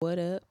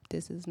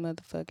This is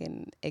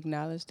motherfucking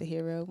Acknowledge the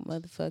Hero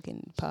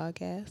motherfucking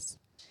podcast.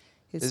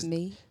 It's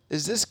me.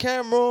 Is this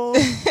camera on?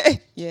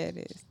 Yeah, it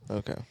is.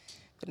 Okay.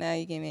 But now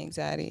you give me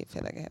anxiety. I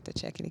feel like I have to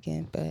check it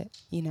again. But,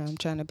 I'm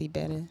trying to be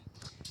better,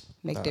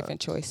 make different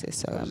choices.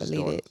 So I'm going to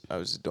leave it. I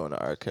was just doing the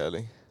R.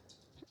 Kelly.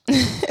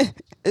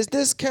 Is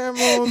this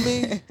camera on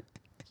me?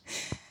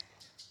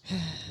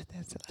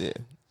 That's a lot.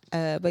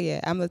 Yeah. But yeah,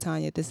 I'm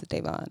Latanya. This is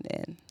Davon.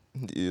 And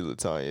You,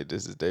 Latanya.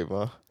 This is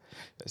Davon.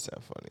 That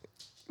sound funny.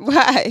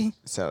 why?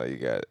 It sound like you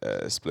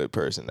got split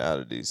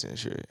personalities and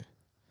shit.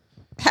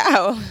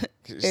 How?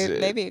 Shit,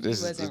 Maybe if he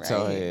this wasn't is right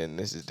Latanya here. and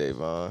this is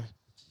Davon.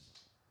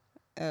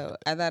 Oh,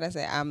 I thought I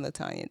said I'm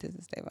Latanya. This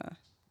is Davon.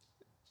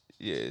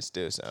 Yeah, it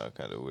still sound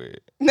kind of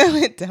weird. No,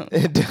 it don't.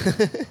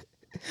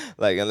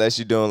 Like unless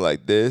you're doing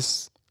like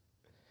this,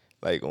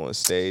 like on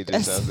stage or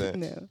something.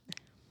 No,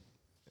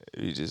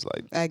 You just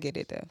like I get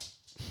it though.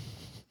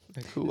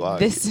 Like, who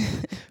are you?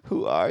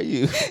 Who are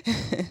you?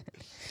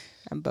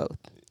 I'm both.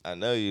 I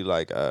know you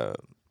like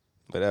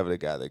whatever the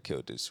guy that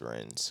killed his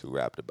friends who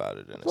rapped about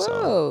it in a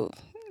song. Whoa,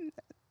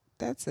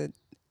 that's a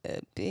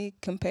big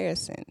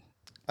comparison.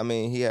 I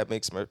mean, he had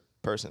mixed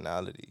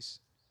personalities.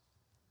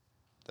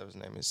 That was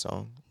the name of his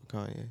song,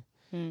 Kanye.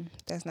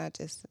 That's not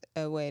just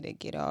a way to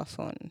get off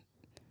on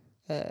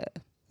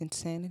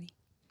insanity.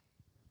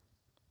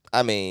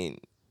 I mean,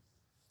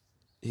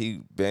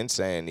 he been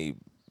saying he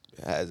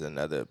has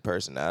another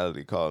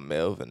personality called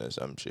Melvin or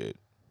some shit,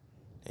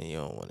 and you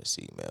don't want to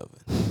see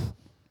Melvin.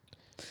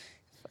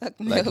 Fuck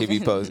Like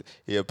Melvin.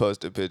 he'll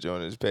post a picture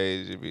on his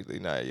page. It'd be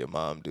like, nah, your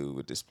mom do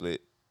with the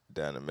split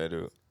down the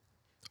middle,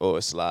 or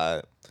a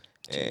slide,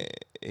 and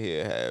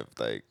he'll have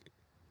like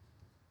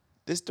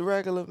this the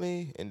regular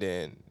me, and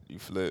then you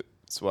flip,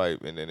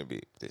 swipe, and then it'd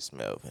be this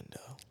Melvin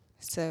though.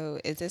 So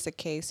is this a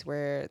case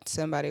where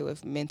somebody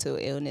with mental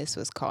illness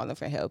was calling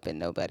for help and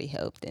nobody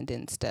helped, and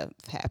then stuff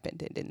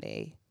happened, and then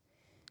they?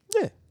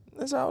 Yeah,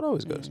 that's how it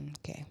always goes.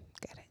 Okay,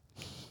 got it.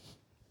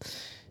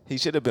 He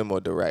should have been more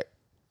direct.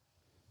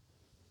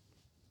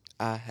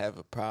 I have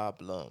a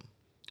problem.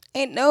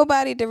 Ain't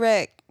nobody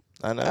direct.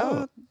 I know.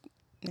 Oh,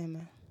 never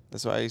mind.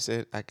 That's why he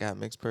said, I got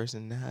mixed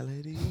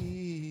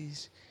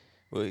personalities.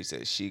 Well, he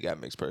said she got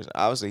mixed personalities.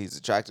 Obviously, he's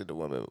attracted to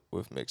women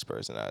with mixed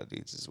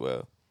personalities as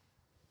well.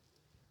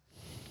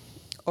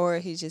 Or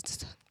he's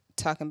just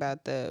talking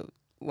about the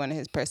one of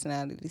his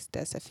personalities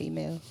that's a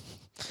female.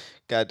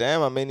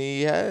 Goddamn, how many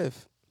he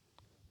have?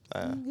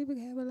 People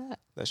have a lot.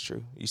 That's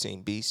true. You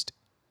seen Beast?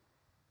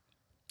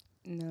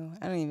 No,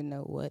 I don't even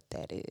know what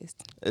that is.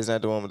 Isn't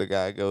that the one with the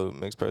guy go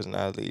mixed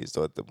personalities?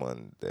 Or the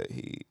one that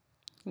he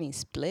You mean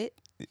Split?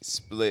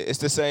 split? It's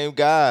the same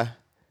guy.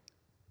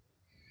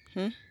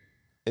 Hmm?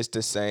 It's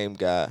the same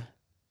guy.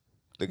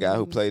 The guy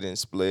who played in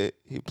Split.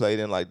 He played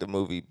in like the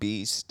movie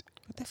Beast.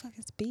 What the fuck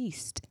is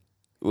Beast?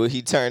 Well,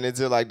 he turned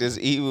into like this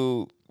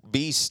evil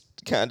beast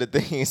kind of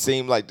thing. It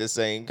seemed like the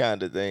same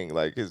kind of thing.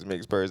 Like his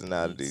mixed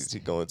personalities. He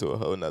go into a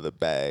whole nother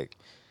bag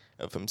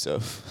of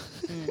himself.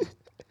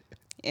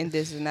 And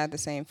this is not the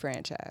same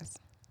franchise.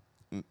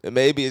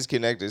 Maybe it's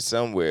connected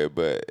somewhere,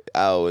 but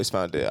I always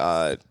found it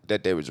odd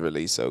that they was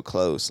released so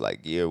close,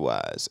 like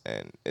year-wise,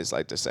 and it's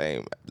like the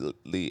same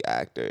lead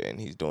actor, and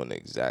he's doing the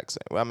exact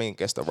same. Well, I mean, I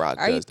guess The Rock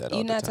does that all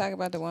You the not time. talking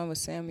about the one with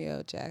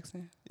Samuel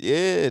Jackson?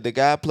 Yeah, the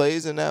guy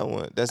plays in that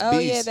one. That's Oh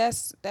Beast. yeah,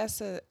 that's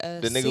a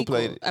The nigga who sequel.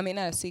 played it. I mean,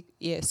 not a sequel.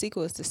 Yeah,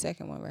 sequel is the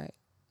second one, right?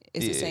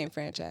 It's the Yeah. same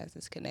franchise.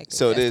 It's connected.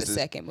 So that's it is the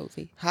second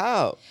movie.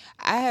 How?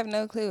 I have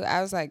no clue.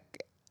 I was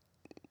like,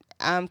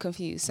 I'm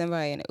confused.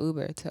 Somebody in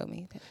Uber told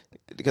me that.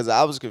 Because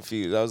I was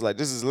confused. I was like,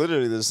 this is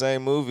literally the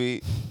same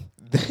movie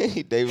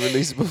they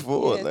released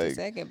before. Yeah, it's the Like,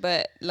 second,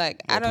 but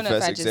like I Well, don't know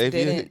if I Professor just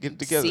Xavier, get didn't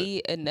together.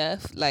 see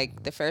enough.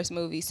 Like the first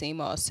movie seemed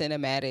all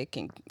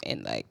cinematic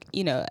and like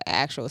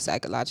actual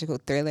psychological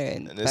thriller,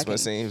 and and this one fucking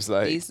seems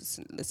like, these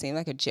seem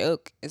like a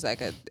joke. It's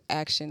like a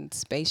action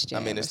Space I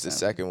Jam. mean, or it's the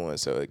something. second one,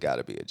 so it got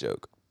to be a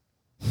joke.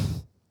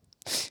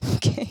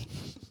 Okay.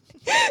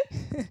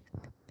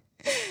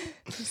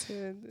 It's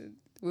a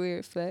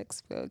weird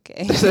flex, but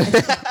okay.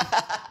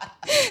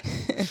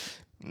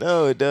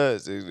 No, it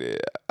does. I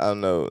don't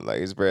know.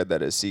 Like, it's rare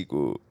that a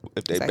sequel,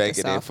 if they It's like bank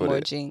the it in for sophomore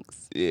the,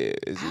 jinx. yeah,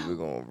 it's either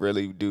gonna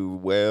really do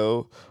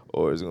well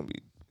or it's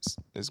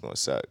gonna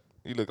suck.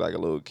 You look like a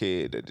little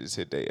kid that just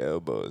hit their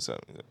elbow or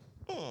something.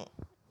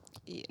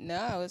 Yeah,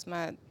 no, it's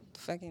my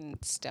fucking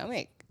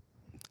stomach.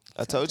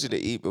 I told you to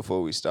eat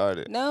before we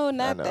started. No,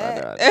 not know,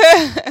 that.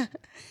 I know.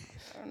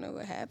 I don't know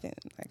what happened.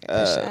 Like I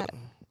got shot.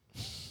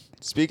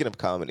 Speaking of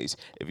comedies,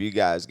 if you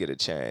guys get a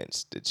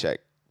chance to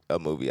check a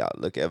movie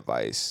out, look at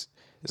Vice.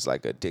 It's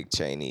like a Dick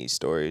Cheney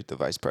story, the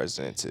vice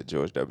president to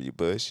George W.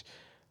 Bush.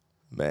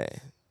 Man,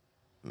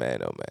 oh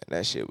man,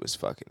 that shit was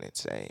fucking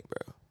insane,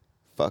 bro.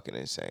 Fucking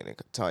insane. And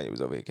Tanya was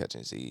over here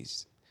catching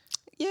Z's.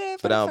 Yeah,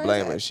 But I don't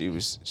blame her. She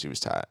was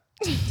tired.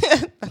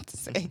 About to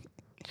say.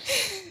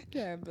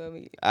 Yeah, but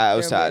me. I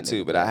was Throw me tired under too,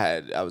 the but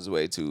bus. I was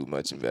way too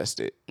much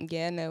invested.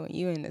 Yeah, I know when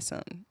you into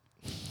something,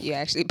 you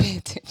actually pay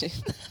attention.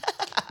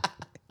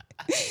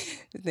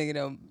 This nigga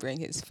don't bring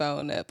his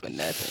phone up or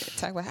nothing.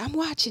 Talk about, I'm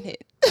watching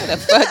it. No, the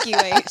fuck you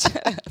ain't.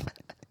 Shut up.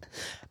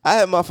 I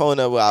had my phone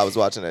up while I was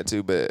watching that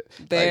too, but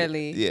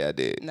Barely. Like, yeah, I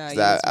did. No, 'Cause you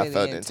was I really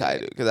felt into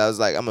entitled it. because I was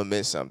like, I'm gonna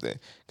miss something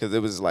because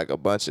it was like a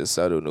bunch of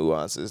subtle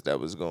nuances that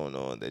was going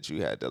on that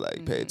you had to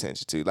like pay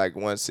attention to. Like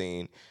one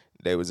scene,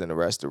 they was in a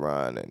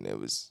restaurant and it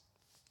was,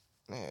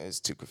 man, it's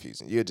too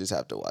confusing. You just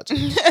have to watch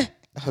it.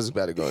 I was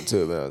about to go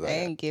into it, but I was I like,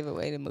 ain't give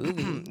away the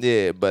movie.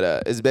 yeah,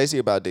 but it's basically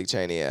about Dick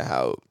Cheney and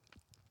how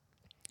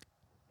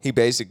he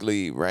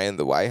basically ran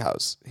the White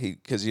House.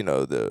 Because you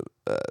know the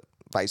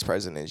vice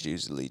president is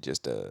usually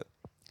just a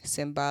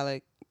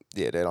Symbolic.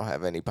 yeah, they don't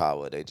have any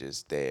power. They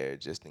just there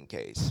just in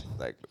case.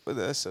 Like, well,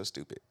 that's so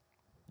stupid.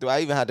 Do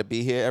I even have to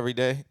be here every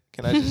day?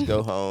 Can I just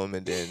go home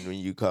and then when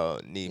you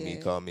need me,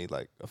 Yeah. call me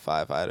like a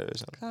firefighter or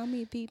something? Call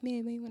me, beat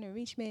me when you want to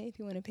reach me. If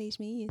you want to page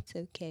me, it's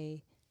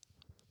okay.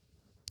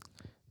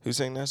 Who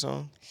sang that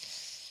song?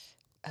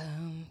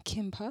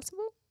 Kim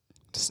Possible?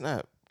 It's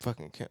not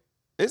fucking Kim.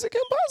 Is it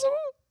Kim Possible?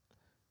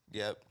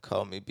 Yep.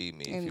 Call me, beat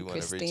me if And you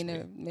want to reach me.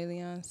 Christina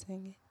Milian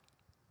singing.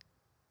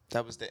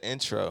 That was the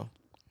intro.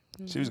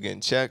 She was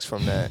getting checks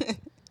from that.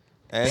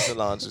 And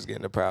Solange was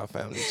getting the Proud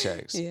Family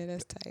checks. Yeah,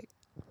 that's tight.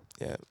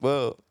 Yeah.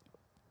 Well,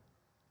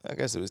 I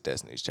guess it was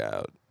Destiny's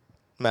Child.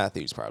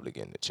 Matthew's probably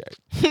getting the check.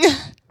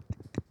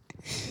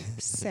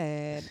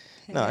 Sad.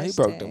 No, he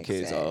broke them Hashtag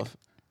kids sad. off.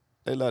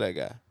 They love that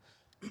guy.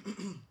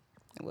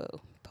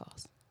 Whoa,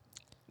 pause.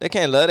 They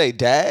can't love their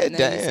dad? No,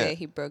 Damn. you said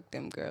he broke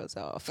them girls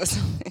off or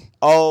something.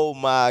 Oh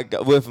my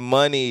God. With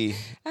money.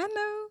 I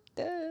know.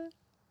 Duh.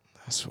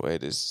 I swear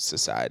this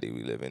society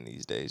we live in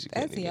these days. You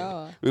That's can't even.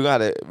 y'all. We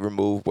gotta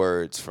remove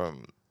words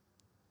from.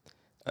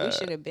 We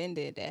should have been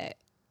did that.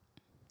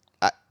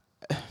 I-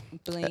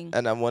 Bling.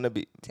 And I want to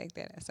be. Take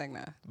that. It's like,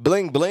 nah.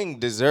 Bling bling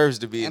deserves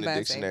to be in I'm the about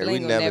to say, dictionary.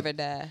 Bling We will never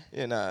die.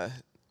 Yeah, nah.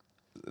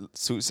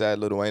 Suit sad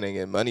Lil Wayne ain't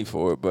getting money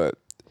for it, but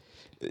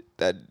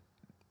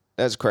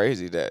that's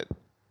crazy that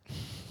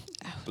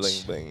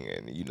bling bling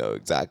and you know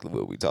exactly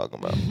what we talking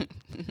about.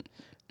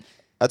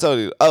 I told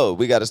you,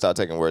 we got to start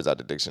taking words out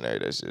the dictionary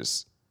that's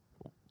just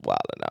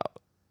wilding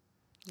out.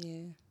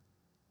 Yeah.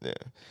 Yeah.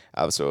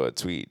 I saw a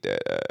tweet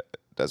that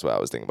that's why I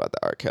was thinking about the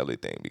R. Kelly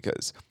thing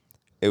because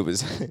it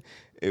was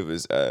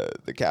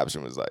the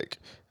caption was like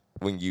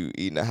when you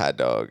eating a hot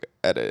dog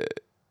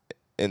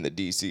in the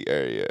DC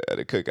area at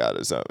a cookout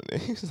or something.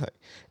 And he was like,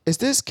 "Is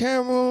this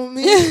camera on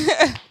me?"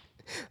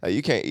 Like,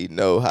 you can't eat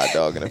no hot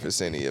dog in the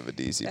vicinity of a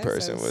DC That's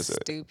person. so What's it?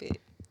 stupid.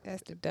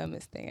 That's the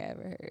dumbest thing I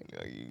ever heard.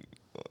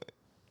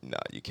 No,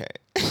 you can't.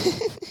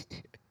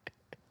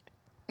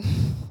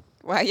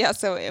 Why y'all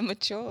so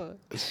immature?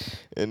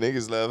 And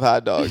niggas love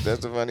hot dogs.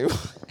 That's the funny one.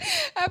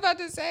 I'm about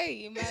to say,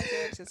 you might as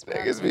well just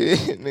Niggas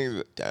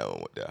be down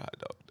with that hot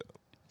dog though.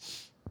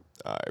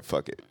 All right,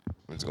 fuck it.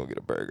 I'm just gonna get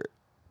a burger.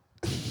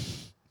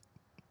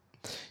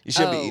 You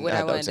should be eating what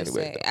hot I wanted dogs to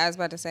anyway. say. I was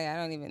about to say, I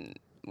don't even,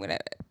 whatever.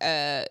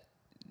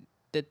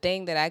 The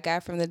thing that I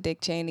got from the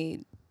Dick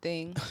Cheney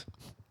thing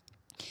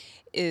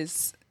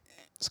is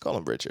Let's call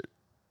him Richard.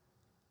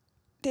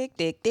 dick.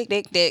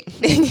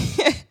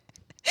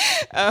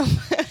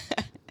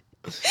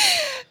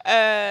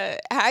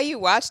 How you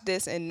watch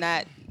this and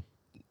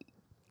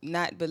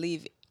not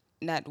believe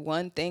not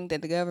one thing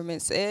that the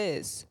government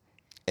says?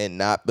 And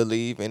not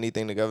believe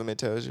anything the government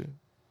tells you?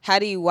 How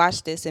do you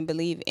watch this and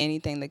believe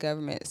anything the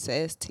government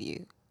says to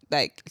you?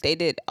 Like, they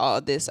did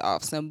all this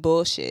off some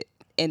bullshit.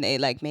 And they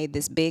like made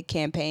this big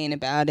campaign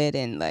about it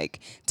and like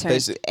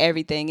turned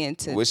everything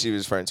into what she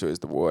was referring to is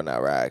the war in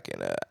Iraq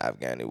and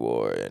Afghani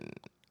war and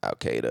Al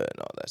Qaeda and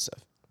all that stuff.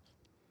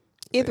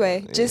 Either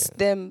way, just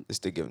them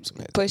just to give them some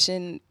heads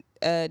pushing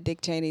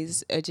Dick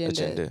Cheney's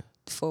agenda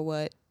for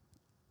what,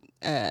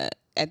 at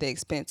the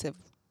expense of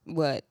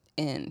what,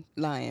 and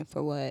lying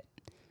for what.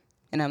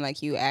 And I'm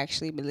like, you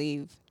actually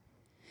believe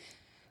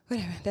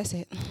whatever, that's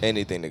it.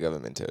 Anything the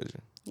government tells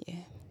you. Yeah.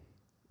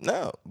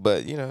 No,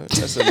 but you know,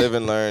 that's a live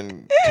and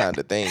learn kind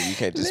of thing. You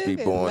can't just be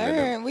born in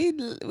a, we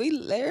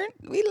learned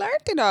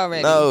it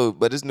already. No,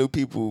 but it's new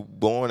people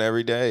born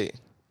every day.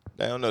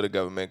 They don't know the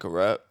government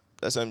corrupt.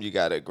 That's something you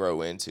gotta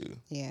grow into.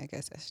 Yeah, I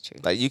guess that's true.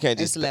 Like you can't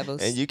It's just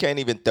levels. and you can't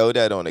even throw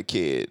that on a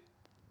kid.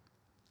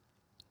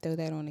 Throw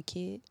that on a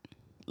kid.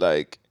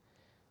 Like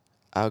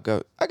I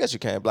guess you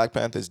can. Black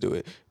Panthers do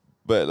it.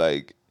 But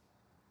like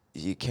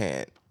you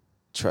can't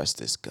trust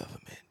this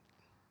government.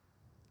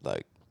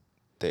 Like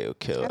they'll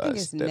kill I think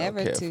us. it's They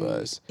never don't care for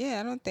us.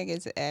 Yeah, I don't think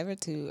it's ever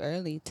too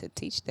early to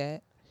teach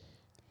that.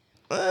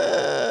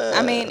 I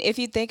I mean, if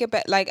you think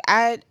about, like,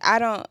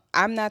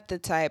 I'm not the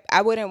type,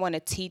 I wouldn't want to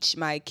teach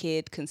my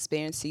kid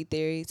conspiracy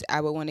theories. I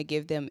would want to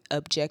give them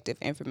objective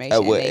information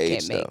At what they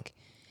age, can make.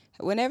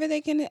 Whenever they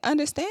can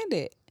understand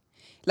it.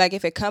 Like,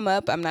 if it come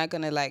up, I'm not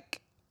going to, like,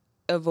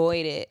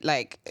 avoid it.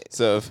 Like,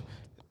 So if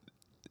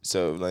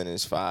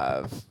Lennon's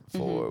 5,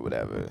 4,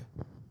 whatever,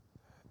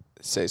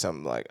 say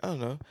something like, I don't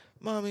know,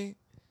 Mommy,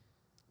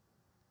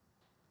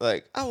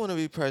 Like, I want to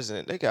be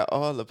president. They got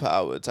all the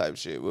power type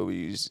shit. What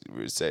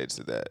would say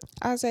to that?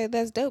 I would say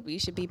that's dope. You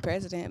should be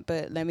president,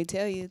 but let me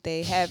tell you,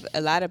 they have a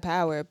lot of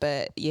power.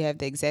 But you have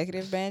the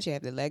executive branch, you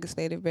have the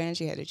legislative branch,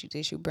 you have the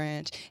judicial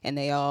branch, and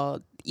they all,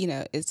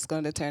 it's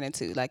going to turn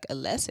into like a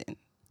lesson.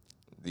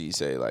 Do you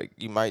say like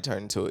you might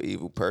turn into an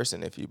evil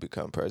person if you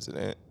become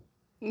president?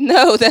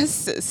 No,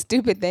 that's a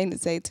stupid thing to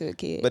say to a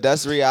kid. But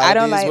that's reality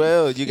as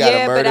well. You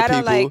gotta murder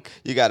people.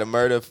 You gotta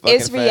murder fucking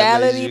it's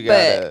reality,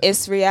 families.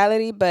 It's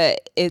reality,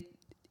 but it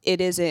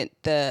isn't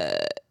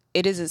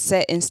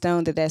set in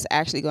stone that that's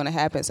actually going to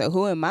happen. So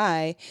who am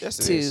I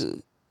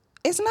to?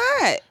 It's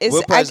not.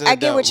 I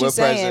get what you're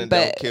saying,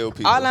 but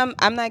all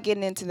I'm not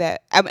getting into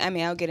that. I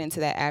mean, I'll get into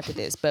that after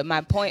this. But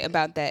my point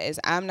about that is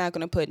I'm not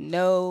going to put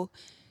no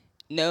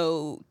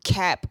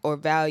cap or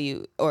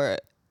value or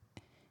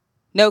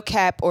no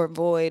cap or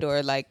void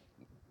or like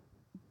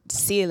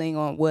ceiling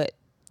on what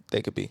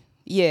they could be.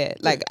 Yeah,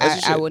 like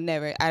I would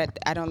never.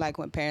 I don't like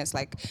when parents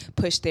like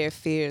push their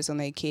fears on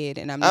their kid,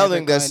 and I'm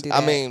never going to do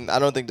that. I mean, I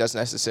don't think that's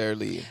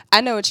necessarily. I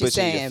know what you're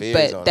saying,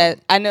 but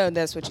I know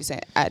that's what you're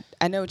saying.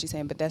 I know what you're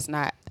saying, but that's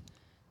not.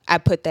 I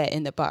put that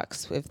in the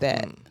box with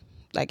that.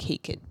 Like he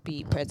could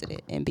be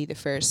president and be the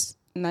first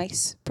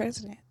nice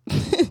president.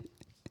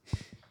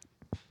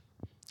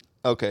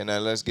 Okay, now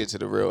let's get to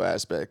the real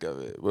aspect of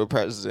it. We're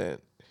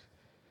president.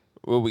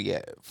 Where we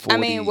at? 40, I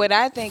mean, what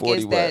I think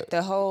is that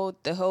the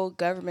whole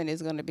government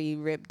is going to be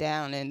ripped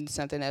down, and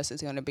something else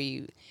is going to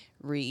be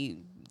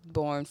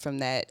reborn from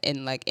that.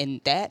 And like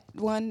in that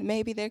one,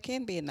 maybe there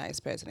can be a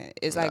nice president.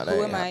 It's like,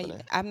 who am I?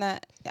 I'm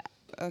not.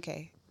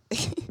 Okay.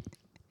 That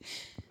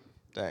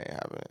ain't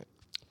happening.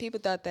 People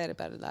thought that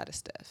about a lot of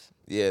stuff.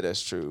 Yeah,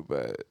 that's true,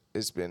 but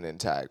it's been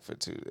intact for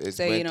two.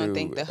 So you don't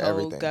think the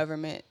whole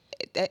government?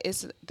 That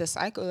is the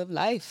cycle of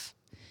life.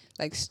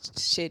 Like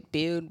shit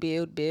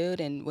build,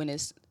 and when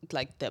it's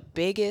like the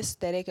biggest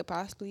that it could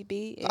possibly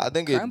be, I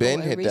think it's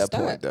been hit that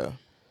point though.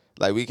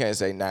 Like we can't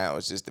say now.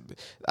 It's just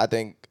I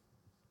think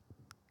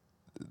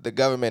the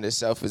government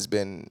itself has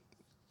been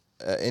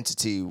an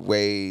entity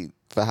way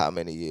for how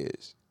many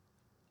years?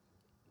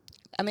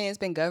 I mean, it's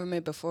been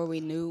government before we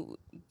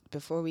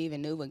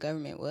even knew what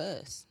government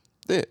was.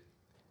 Yeah.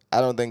 I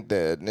don't think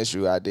the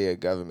initial idea of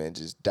government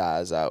just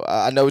dies out.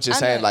 I know what you're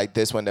saying, like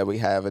this one that we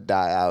have a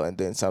die out and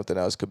then something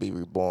else could be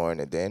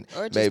reborn and then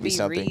or just maybe be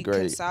something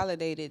great.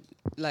 Consolidated,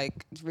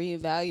 like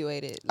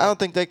reevaluated. Like, I don't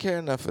think they care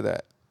enough for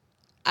that.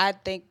 I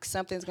think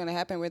something's gonna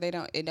happen where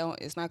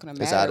it's not gonna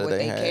matter what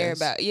they care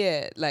about.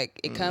 Yeah, like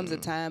it comes a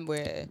time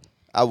where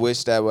I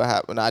wish that would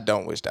happen. I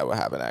don't wish that would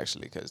happen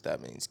actually, because that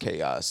means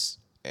chaos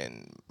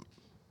and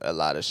a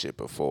lot of shit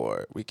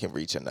before we can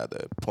reach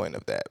another point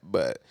of that.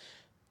 But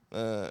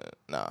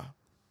nah.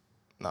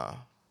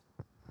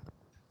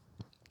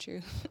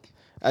 True.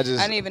 I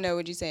don't even know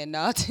what you're saying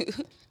nah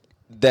to.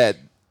 That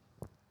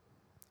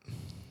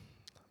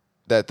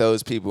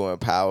those people in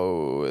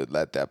power would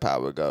let that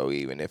power go,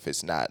 even if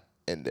it's not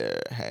in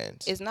their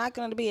hands. It's not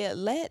going to be a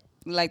let.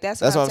 Like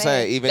that's what I'm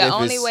saying. Even the if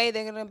only way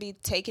they're going to be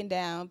taken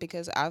down,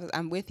 because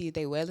I'm with you.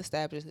 They well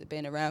established. They've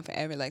been around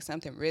forever. Like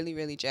something really,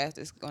 really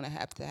drastic is going to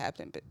have to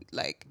happen. But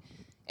like.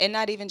 And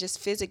not even just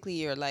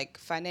physically or like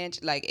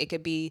financial, like it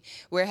could be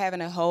we're having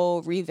a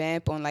whole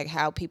revamp on like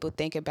how people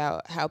think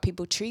about how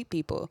people treat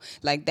people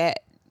like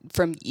that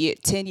from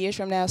 10 years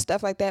from now.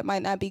 Stuff like that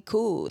might not be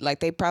cool. Like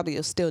they probably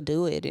will still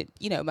do it,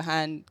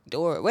 behind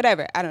door,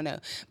 whatever. I don't know.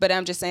 But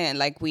I'm just saying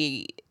like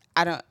we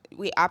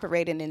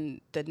operating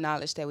in the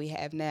knowledge that we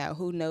have now.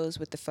 Who knows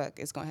what the fuck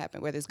is going to happen,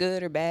 whether it's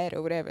good or bad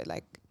or whatever.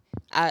 Like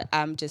I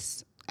don't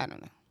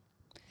know.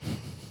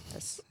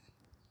 That's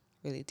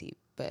really deep,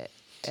 but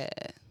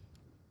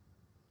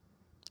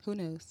who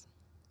knows?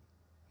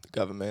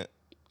 Government.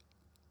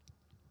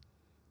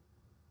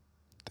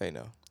 They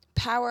know.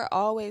 Power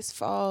always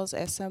falls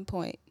at some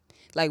point.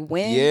 Like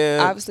when,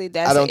 obviously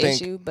that's an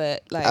issue,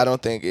 but like I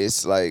don't think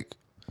it's like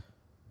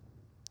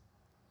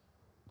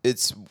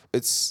it's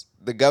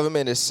the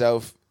government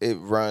itself, it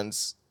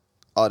runs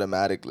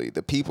automatically.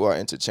 The people are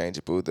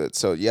interchangeable.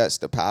 So yes,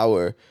 the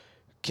power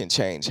can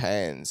change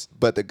hands,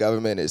 but the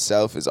government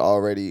itself is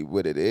already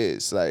what it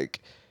is.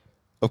 Like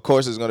of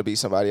course, there's going to be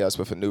somebody else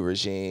with a new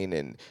regime,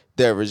 and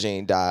their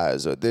regime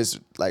dies, or this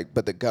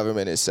but the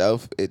government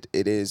itself, it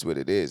is what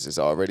it is. It's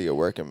already a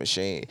working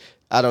machine.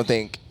 I don't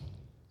think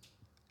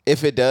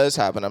if it does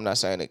happen, I'm not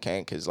saying it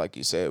can't, because like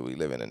you said, we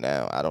live in it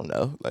now. I don't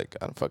know, I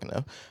don't fucking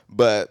know.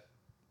 But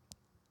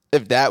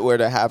if that were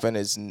to happen,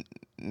 it's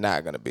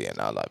not going to be in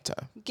our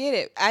lifetime. Get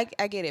it? I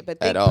get it, but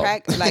think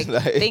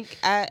think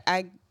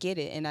I get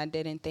it, and I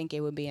didn't think it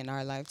would be in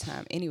our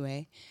lifetime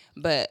anyway.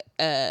 But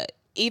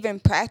even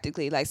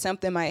practically, like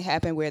something might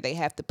happen where they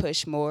have to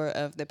push more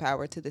of the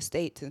power to the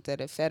states instead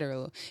of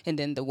federal, and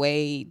then the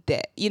way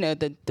that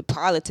the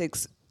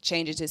politics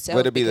changes itself.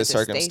 What would be the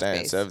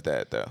circumstance of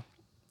that though?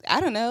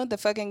 I don't know. The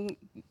fucking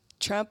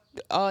Trump,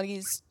 all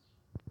these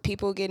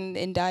people getting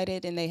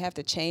indicted, and they have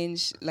to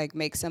change, like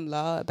make some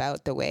law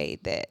about the way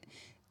that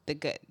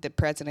the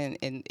president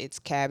and its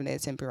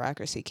cabinets and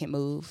bureaucracy can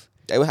move.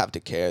 They would have to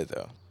care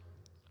though.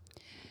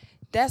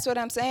 That's what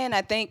I'm saying.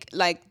 I think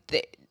like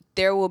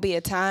there will be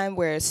a time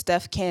where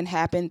stuff can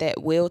happen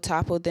that will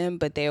topple them,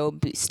 but they'll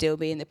still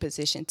be in the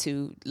position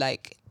to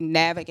like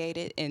navigate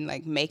it and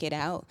like make it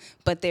out.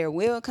 But there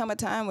will come a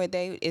time where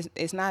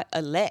it's not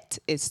a let.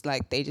 It's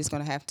like they just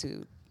gonna have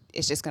to.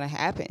 It's just gonna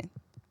happen.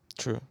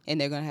 True.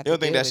 And they're gonna have. You to don't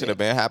think deal that with should it. have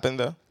been happened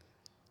though?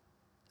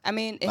 I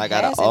mean, it Like,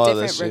 out of has in all this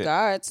different shit.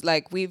 regards.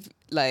 Like we've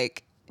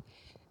like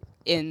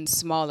in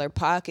smaller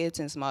pockets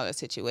and smaller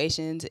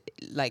situations,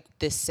 like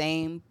the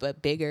same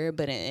but bigger,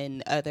 but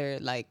in other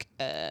like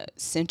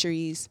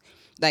centuries,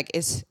 like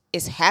it's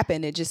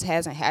happened. It just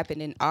hasn't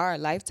happened in our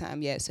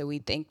lifetime yet. So we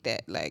think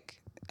that like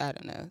I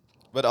don't know.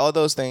 But all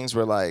those things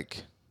were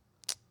like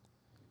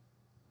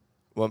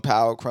when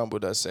power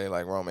crumbled, let's say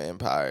like Roman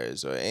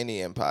empires or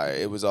any empire,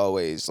 it was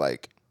always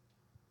like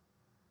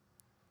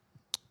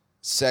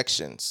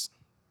sections.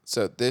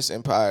 So this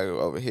empire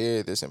over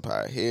here, this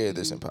empire here,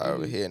 this empire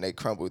over here, and they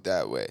crumbled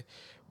that way.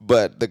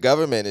 But the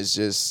government is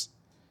just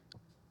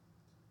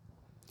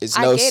it's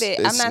I no. get it.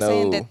 I'm It's not no,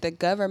 saying that the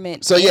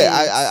government. So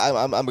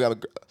yeah,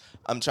 is.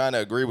 I'm trying to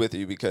agree with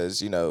you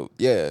because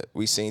yeah,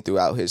 we've seen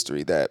throughout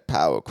history that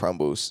power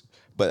crumbles,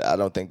 but I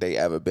don't think they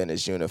ever been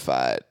as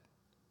unified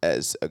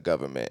as a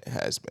government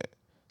has been.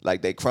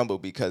 Like they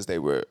crumbled because they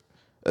were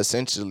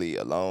essentially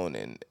alone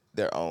in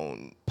their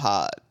own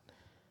pod.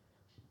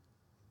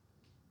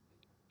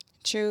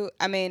 True.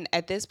 I mean,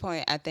 at this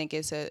point, I think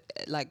it's a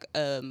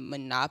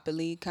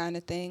monopoly kind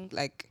of thing.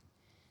 Like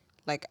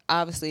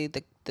obviously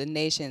the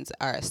nations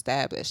are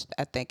established.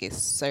 I think it's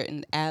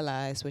certain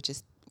allies, which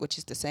is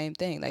the same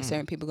thing. Like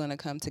certain people gonna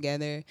come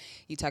together.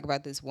 You talk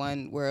about this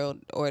one world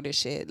order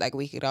shit. Like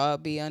we could all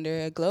be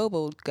under a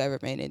global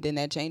government, and then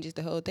that changes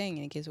the whole thing,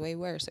 and it gets way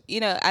worse.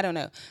 I don't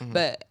know,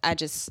 but I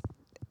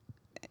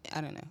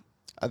don't know.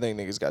 I think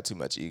niggas got too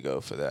much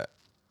ego for that,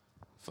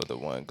 for the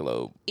one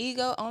globe.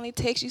 Ego only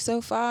takes you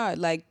so far.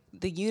 Like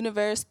the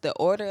universe, the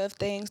order of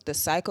things, the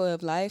cycle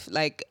of life.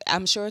 Like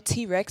I'm sure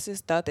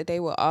T-Rexes thought that they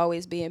will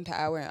always be in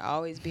power and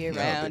always be I don't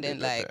around think they and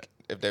did like. that.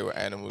 If they were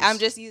animals, I'm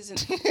just using,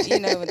 you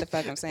know what the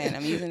fuck I'm saying.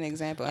 I'm using an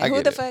example. And I who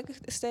get the it.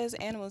 fuck says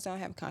animals don't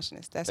have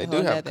consciousness? That's They a do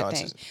whole have other thing.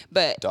 consciousness.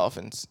 But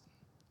Dolphins.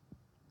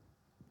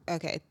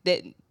 okay,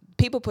 that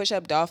people push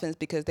up dolphins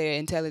because their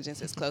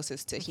intelligence is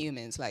closest to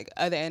humans. Like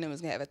other animals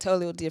can have a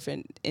totally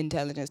different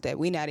intelligence that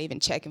we're not even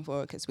checking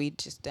for because we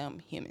just dumb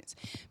humans.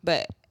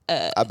 But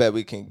I bet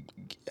we can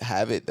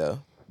have it though.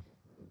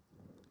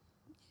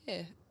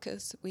 yeah,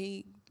 because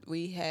we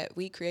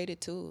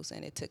created tools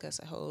and it took us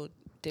a whole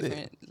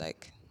different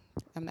like.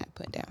 I'm not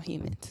putting down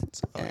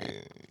humans.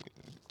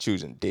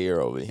 Choosing deer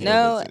over humans.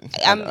 No,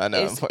 I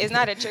know. it's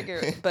not a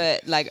trigger,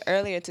 but like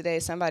earlier today,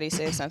 somebody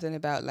said something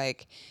about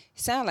like,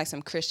 sound like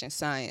some Christian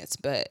science,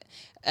 but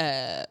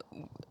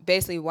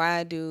basically,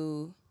 why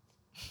do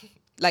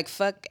like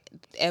fuck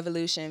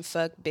evolution,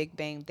 fuck Big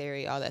Bang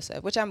Theory, all that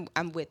stuff, which I'm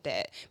with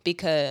that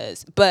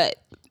but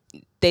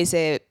they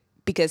said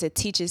because it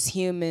teaches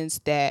humans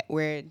that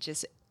we're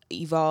just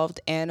evolved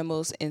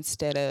animals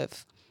instead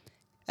of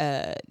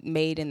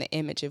made in the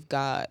image of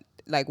God.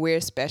 Like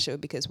we're special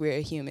because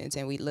we're humans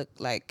and we look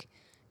like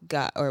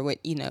God, or what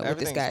what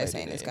this guy is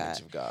saying is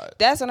God.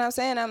 That's what I'm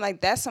saying. I'm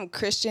like, that's some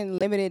Christian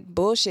limited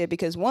bullshit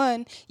because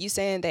one, you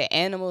saying that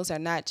animals are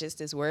not just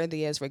as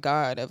worthy as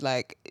regard of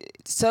like,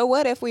 so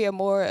what if we are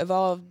more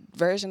evolved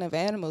version of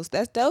animals?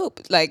 That's dope.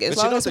 Like as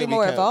long as we're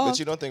more evolved. But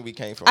you don't think we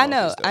came from? I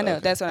know. Okay.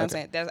 That's what I'm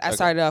saying. I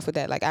started off with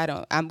that. Like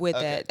I'm with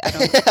Okay.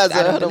 that.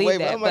 I don't believe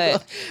that.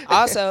 But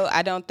also,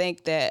 I don't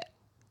think that.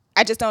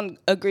 I just don't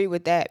agree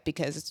with that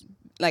because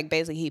like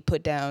basically he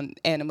put down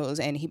animals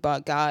and he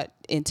brought God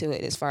into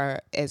it as far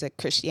as a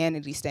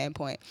Christianity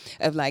standpoint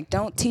of like,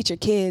 don't teach your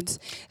kids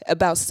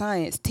about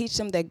science. Teach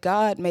them that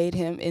God made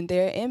him in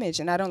their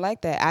image. And I don't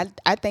like that.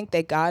 I think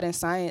that God and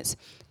science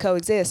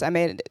coexist. I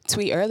made a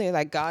tweet earlier,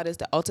 like God is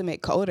the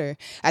ultimate coder.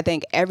 I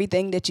think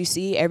everything that you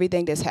see,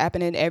 everything that's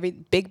happening, every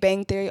Big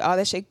Bang Theory, all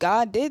that shit,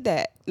 God did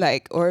that.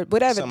 Like, or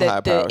whatever,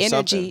 the energy.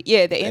 Something.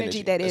 Yeah, the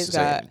energy that is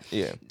God.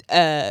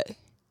 Yeah.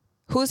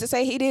 Who's to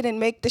say he didn't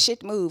make the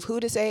shit move?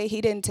 Who to say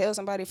he didn't tell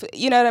somebody?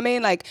 You know what I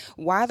mean? Like,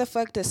 why the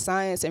fuck does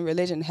science and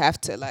religion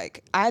have to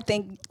like? I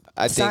think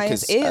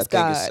science is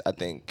God. I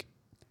think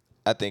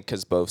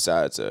because both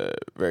sides are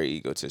very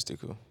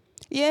egotistical.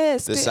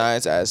 Yes. The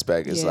science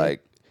aspect is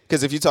like,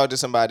 because if you talk to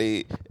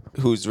somebody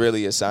who's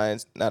really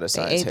not a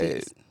science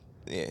head,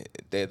 yeah,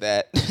 they're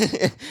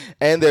that,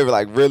 and they're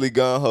like really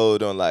gun ho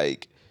on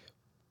like.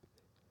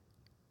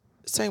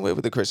 Same way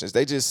with the Christians,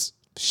 they just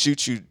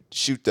shoot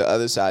the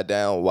other side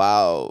down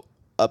while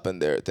up in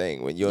their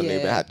thing when you don't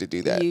even have to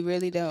do that. You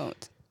really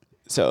don't.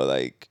 So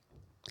like,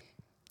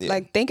 yeah.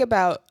 Like think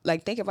about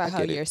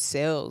how your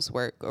cells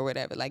work or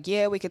whatever. Like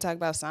we could talk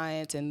about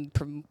science and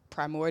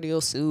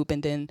primordial soup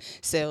and then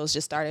cells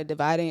just started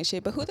dividing and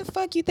shit. But who the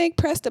fuck you think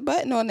pressed the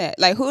button on that?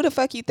 Like who the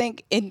fuck you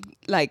think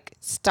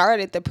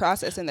started the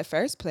process in the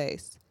first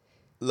place?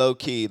 Low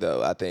key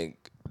though, I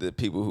think the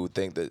people who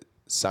think that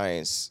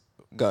science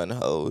gun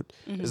hold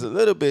is a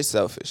little bit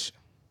selfish.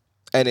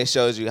 And it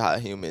shows you how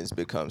humans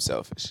become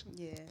selfish.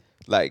 Yeah.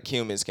 like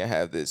humans can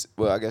have this.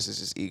 Well, I guess it's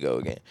just ego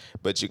again,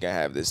 but you can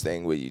have this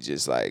thing where you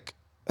just like,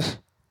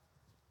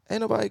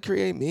 ain't nobody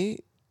create me.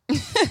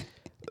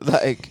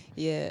 Like,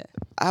 Yeah.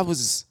 I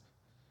was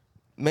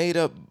made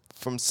up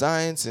from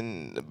science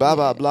and blah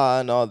blah blah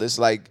and all this.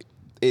 Like,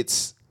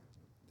 it's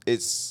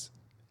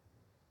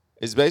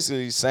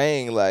basically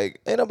saying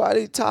like, ain't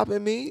nobody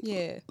topping me.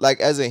 Yeah. Like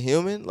as a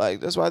human, like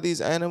that's why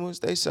these animals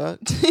they suck.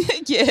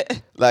 Yeah.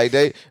 Like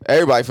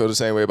everybody feel the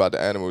same way about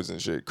the animals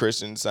and shit.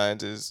 Christian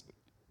scientists,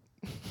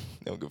 they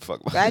don't give a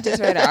fuck about. I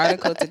just read an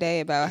article today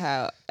about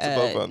how so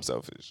both of them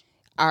selfish.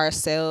 Our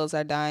cells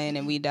are dying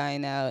and we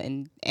dying out,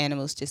 and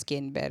animals just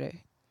getting better.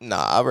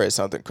 Nah, I read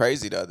something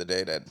crazy the other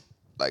day that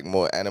like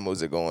more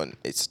animals are going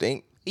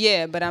extinct.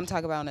 Yeah, but I'm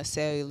talking about on a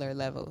cellular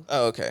level.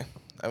 Oh, okay.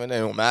 I mean, it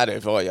don't matter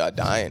if all y'all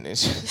dying and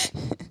shit.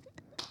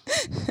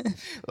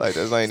 Like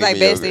that's not it's like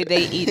basically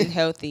they eating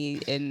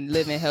healthy and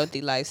living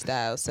healthy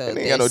lifestyles, so they ain't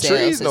their got no cells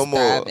trees is no more.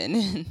 thriving,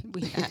 and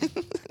we not,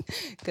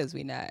 because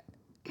we not.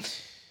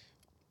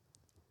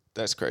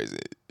 That's crazy.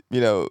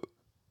 You know,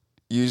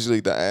 usually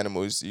the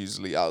animals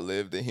usually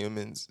outlive the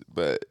humans,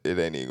 but it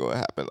ain't even gonna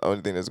happen. The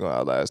only thing that's gonna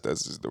outlast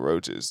us is the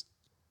roaches.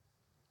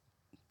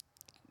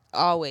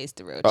 Always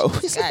the roaches.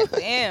 Always. God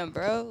damn,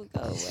 bro,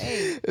 go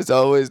away. It's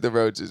always the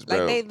roaches, bro.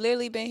 Like they've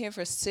literally been here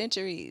for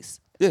centuries.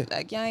 Yeah.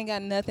 Like y'all ain't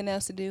got nothing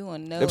else to do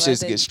on no. Them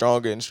shits get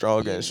stronger and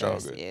stronger and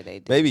stronger. Yeah, they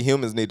do. Maybe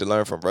humans need to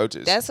learn from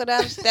roaches. That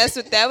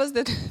was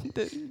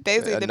the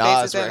basically the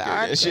basis of the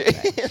article.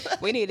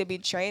 Like, we need to be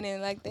training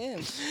like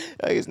them.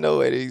 Like, there's no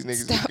way these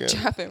niggas Stop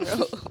dropping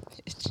roll.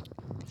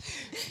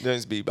 They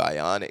just be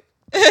bionic.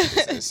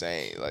 It's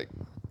insane. Like,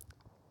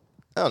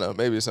 I don't know.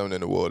 Maybe it's something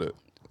in the water.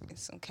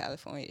 It's some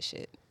California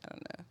shit. I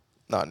don't know.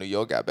 Nah, New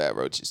York got bad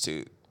roaches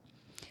too.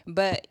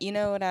 But you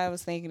know what I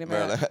was thinking about?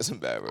 Maryland has some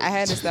bad roaches. I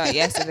had this thought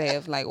yesterday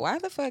of like, why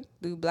the fuck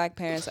do black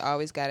parents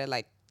always gotta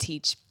like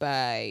teach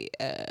by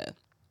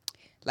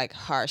like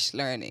harsh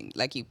learning?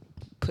 Like you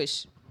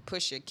push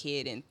your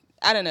kid, and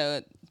I don't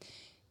know.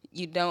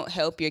 You don't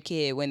help your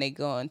kid when they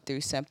going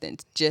through something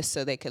just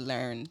so they could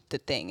learn the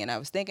thing. And I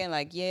was thinking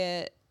like,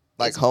 yeah,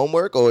 like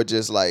homework or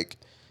just like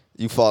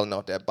you falling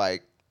off that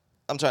bike.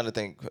 I'm trying to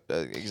think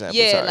example.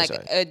 Yeah,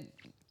 sorry.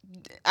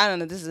 I don't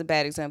know. This is a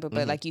bad example,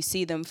 but like you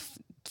see them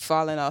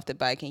falling off the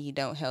bike and you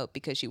don't help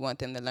because you want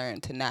them to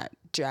learn to not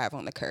drive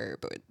on the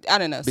curb, or I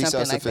don't know,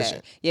 something like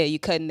that. Yeah, you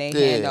cutting their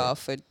hand off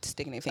for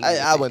sticking their finger.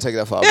 I wouldn't take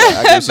that far.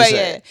 But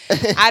yeah,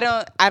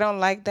 I don't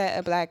like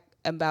that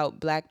about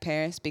black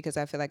parents because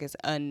I feel like it's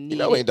unneeded. You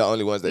know, we ain't the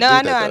only ones that do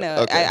that. No, I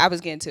know. Okay. I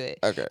was getting to it.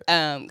 Okay.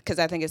 Because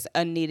I think it's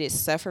unneeded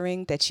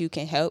suffering that you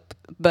can help,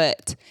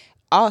 but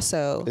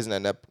also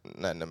isn't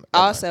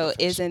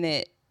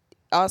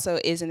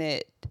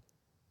it?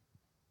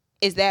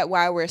 Is that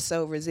why we're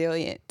so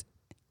resilient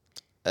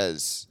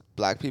as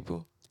black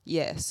people?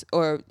 Yes,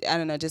 or I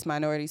don't know, just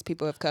minorities,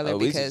 people of color,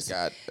 we because just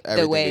got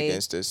everything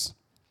against us.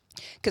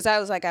 Because I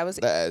was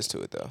that adds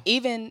to it though.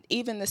 Even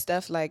the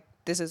stuff like,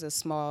 this is a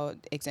small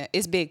example.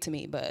 It's big to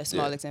me, but a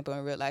small example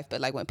in real life. But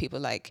like when people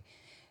like,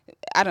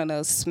 I don't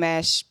know,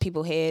 smash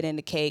people's head in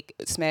the cake,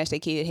 smash their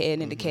kid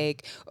head in the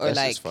cake, or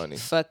that's like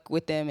fuck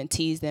with them and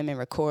tease them and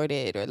record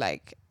it, or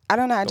like I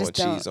don't know, I just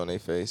don't. Cheese on their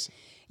face.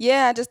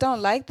 Yeah, I just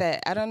don't like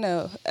that. I don't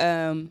know.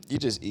 You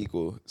just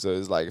equal, so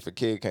it's like if a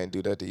kid can't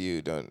do that to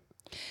you, don't.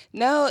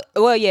 No,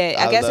 well, yeah,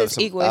 I guess it's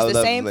equal. It's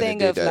the same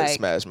thing of like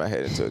smash my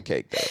head into a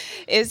cake. Though.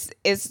 It's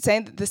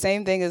the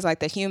same thing as like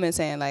the human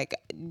saying like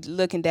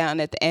looking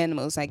down at the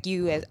animals. Like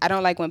I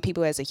don't like when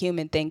people as a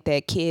human think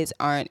that kids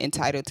aren't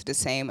entitled to the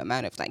same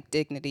amount of like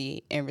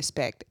dignity and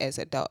respect as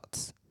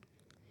adults.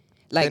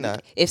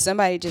 Like if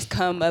somebody just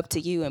come up to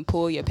you and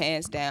pull your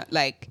pants down,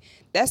 like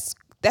that's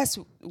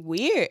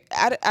weird.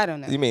 I don't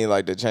know. You mean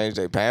like to change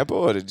their pamper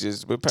or to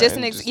just put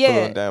pants?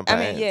 Down pants? I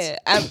mean, yeah.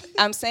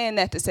 I'm saying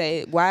that to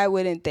say, why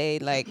wouldn't they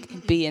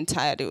like be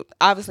entitled?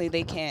 Obviously,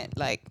 they can't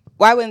like.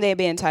 Why wouldn't they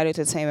be entitled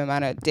to the same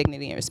amount of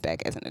dignity and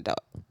respect as an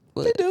adult?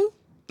 They do.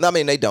 I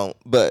mean, they don't,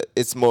 but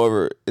it's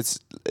more.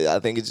 I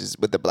think it's just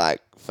with the black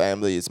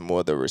family, it's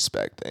more the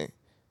respect thing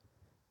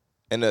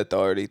and the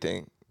authority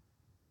thing.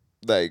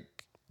 Like,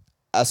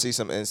 I see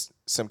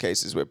some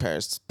cases where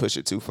parents push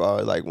it too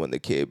far, like when the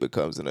kid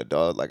becomes an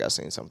adult. Like I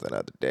seen something the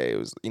other day. It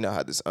was, you know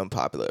how this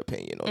unpopular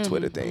opinion on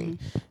Twitter thing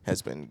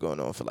has been going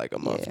on for like a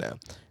month now.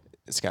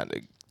 It's kind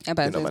of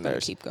my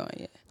nerves. Keep going,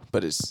 yeah.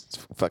 But it's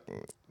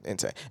fucking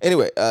insane.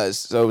 Anyway,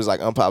 so it was like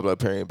unpopular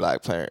opinion,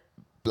 black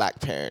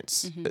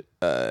parents.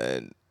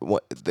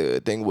 What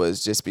the thing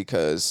was, just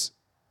because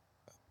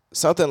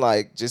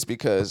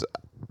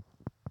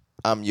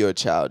I'm your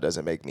child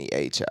doesn't make me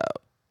a child.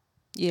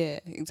 Yeah,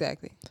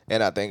 exactly.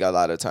 And I think a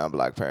lot of time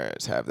black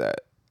parents have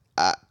that.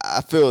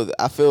 I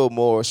feel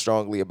more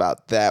strongly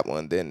about that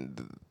one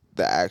than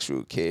the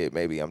actual kid.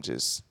 Maybe I'm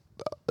just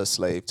a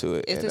slave to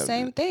it. It's the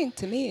same thing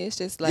to me. It's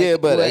just like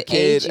but what a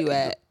kid, age you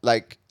at.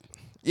 Like,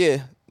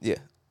 yeah.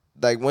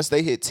 Like once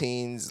they hit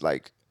teens,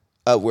 like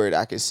upward,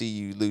 I can see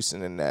you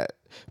loosening that.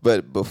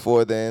 But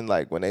before then,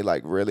 like when they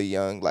like really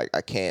young, like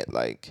I can't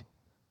like.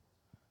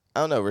 I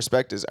don't know.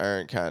 Respect is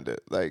earned, kind of.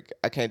 Like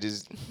I can't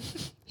just.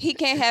 he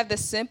can't have the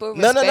simple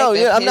No, respect.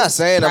 yeah, I'm not his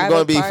saying I'm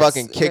going to be private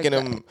fucking parts kicking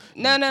reg- him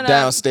No.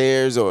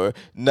 downstairs or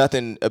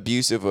nothing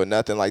abusive or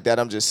nothing like that.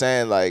 I'm just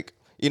saying, like,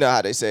 you know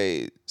how they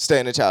say stay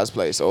in a child's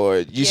place, or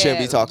you shouldn't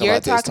be Yeah, talking you're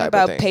about this talking type of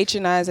about thing.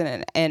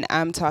 patronizing, and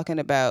I'm talking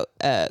about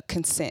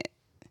consent.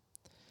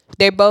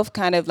 They both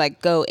kind of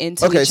like go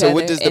into Okay, each so other,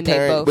 what does the and they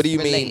parent? both What do you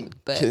relate. mean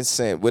But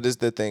consent? What is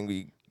the thing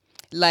that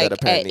like a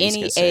parent at needs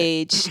any consent?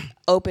 age,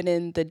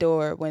 opening the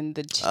door when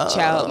the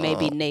child may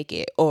be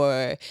naked,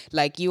 or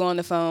like you on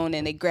the phone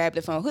and they grab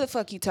the phone. Who the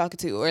fuck you talking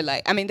to? Or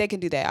like, I mean, they can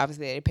do that.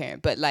 Obviously, they're a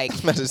parent, but like,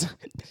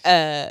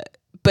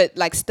 but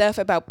like stuff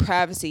about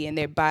privacy and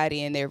their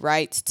body and their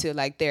rights to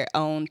like their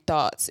own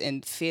thoughts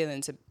and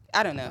feelings.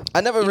 I don't know.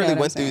 I never You know really what I'm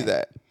went through saying?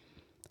 that.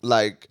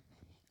 Like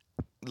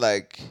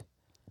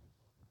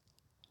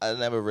I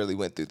never really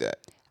went through that.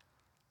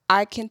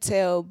 I can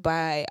tell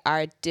by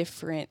our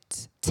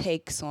different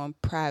takes on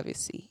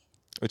privacy.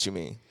 What you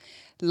mean?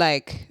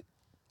 Like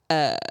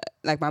my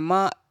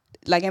mom,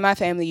 like in my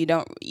family, you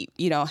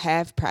don't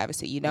have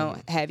privacy. You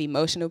don't have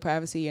emotional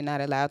privacy. You're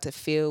not allowed to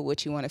feel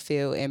what you want to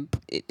feel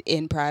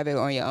in private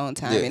or on your own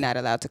time. Yeah. You're not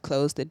allowed to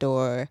close the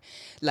door,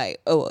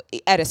 like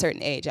at a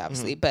certain age,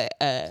 obviously. But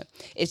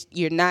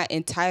you're not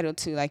entitled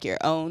to like your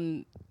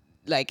own,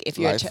 like if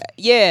you're a Life? child.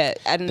 Yeah,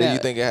 I don't know. Do you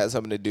think it had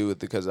something to do with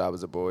because I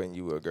was a boy and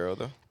you were a girl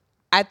though?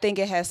 I think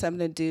it has something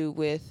to do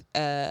with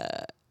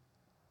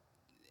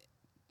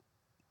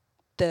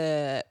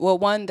the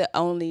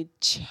only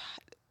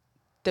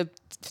the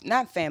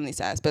not family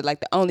size, but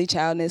like the only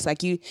childness.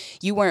 Like you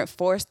weren't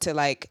forced to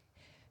like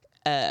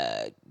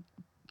I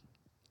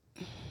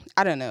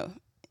don't know.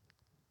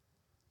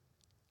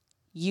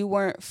 You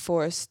weren't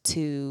forced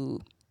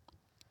to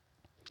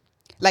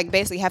like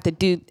basically have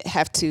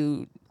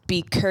to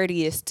be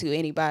courteous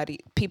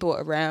to people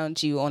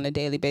around you on a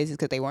daily basis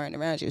because they weren't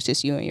around you. It's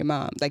just you and your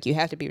mom. Like you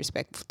have to be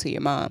respectful to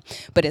your mom.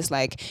 But it's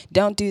like,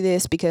 don't do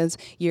this because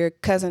your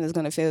cousin is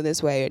going to feel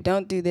this way, or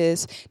don't do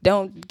this.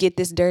 Don't get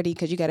this dirty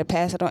because you got to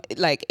pass it on.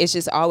 Like it's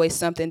just always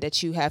something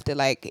that you have to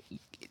like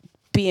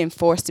be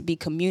enforced to be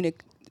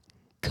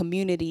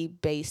community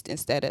based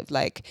instead of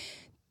like,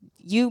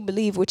 you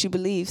believe what you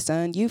believe,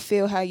 son. You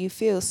feel how you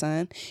feel,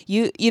 son.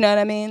 You know what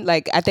I mean?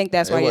 Like I think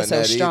that's why you're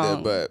so strong.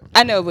 Either, but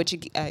I know what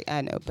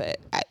I know, but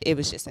it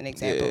was just an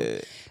example.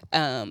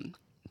 Yeah.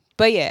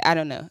 But yeah, I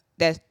don't know.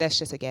 That's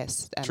just a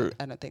guess. I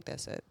don't think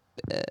that's a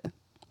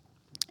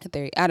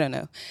theory. I don't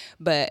know,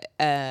 but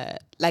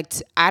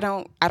I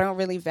don't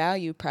really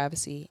value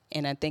privacy,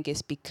 and I think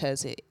it's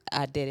because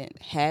I didn't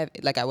have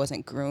it. Like I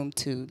wasn't groomed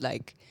to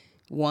like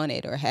want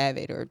it or have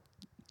it or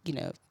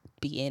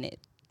be in it.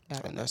 I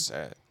don't know. That's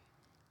sad.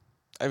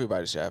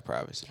 Everybody should have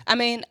privacy. I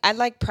mean, I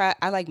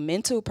like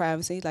mental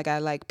privacy. Like I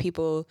like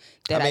people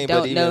that I, mean,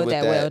 don't know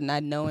that well,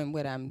 not knowing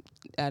what I'm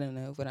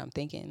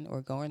thinking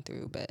or going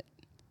through. But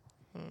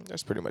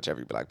that's pretty much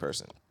every black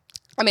person.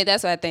 I mean,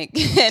 that's what I think,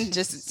 and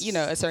just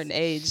a certain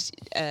age.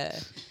 But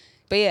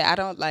yeah, I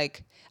don't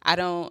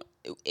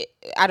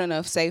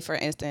know. Say for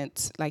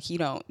instance, like you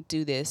don't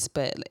do this,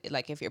 but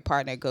like if your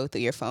partner go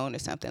through your phone or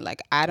something,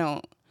 like I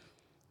don't.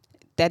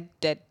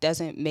 That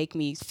doesn't make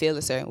me feel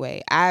a certain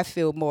way. I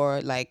feel more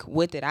like,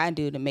 what did I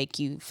do to make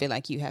you feel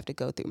like you have to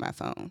go through my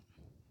phone?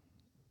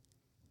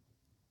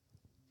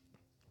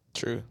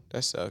 True,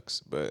 that sucks,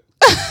 but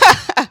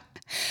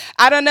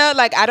I don't know.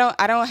 Like I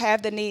don't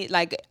have the need.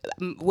 Like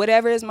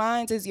whatever is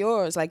mine is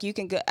yours. Like you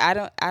can go. I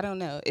don't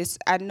know.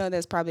 I know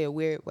that's probably a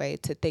weird way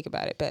to think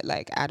about it, but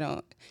like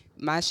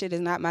my shit is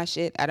not my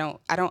shit. I don't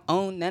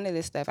own none of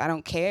this stuff. I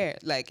don't care.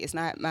 Like it's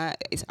not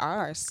it's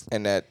ours.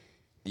 And that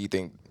you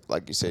think,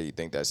 like you said, you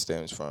think that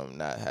stems from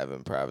not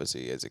having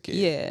privacy as a kid?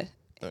 Yeah.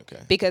 Okay.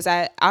 Because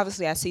I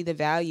see the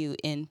value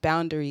in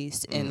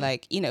boundaries and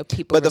like,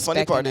 people. But the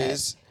funny part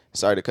is,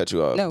 sorry to cut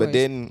you off, but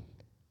then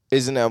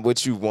isn't that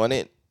what you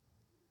wanted?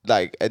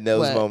 Like in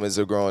those moments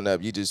of growing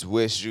up, you just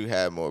wish you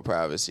had more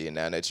privacy, and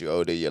now that you're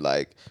older, you're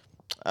like,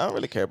 I don't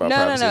really care about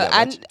privacy. No.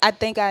 That much.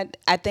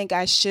 I think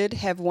I should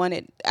have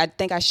wanted. I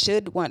think I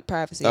should want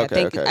privacy.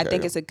 Okay, I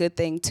think it's a good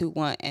thing to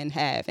want and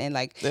have, and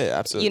like,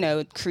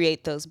 absolutely.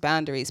 Create those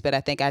boundaries. But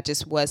I think I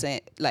just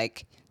wasn't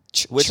like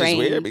which is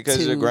weird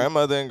because your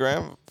grandmother grandmother and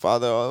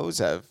grandfather always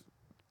have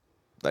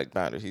like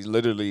boundaries. He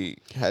literally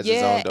has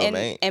his own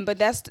domain.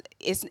 But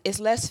it's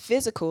less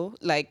physical.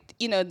 Like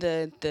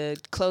the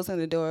closing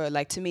the door.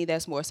 Like to me,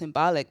 that's more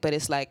symbolic. But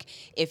it's like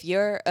if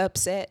you're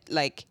upset,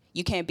 like.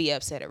 You can't be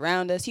upset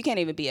around us. You can't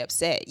even be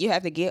upset. You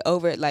have to get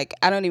over it. Like,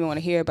 I don't even want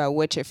to hear about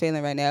what you're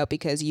feeling right now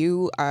because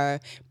you are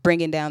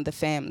bringing down the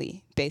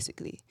family,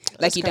 basically.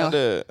 Like, you don't.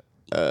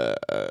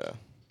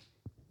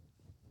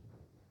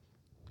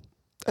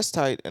 That's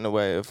tight in a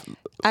way of.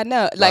 I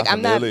know. Like,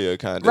 I'm not.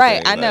 Kind of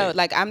right. thing, I know.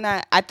 Like, I'm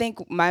not. I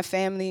think my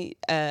family,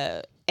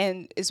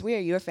 and it's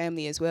weird, your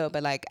family as well,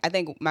 but like, I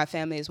think my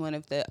family is one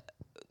of the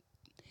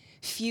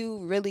few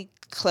really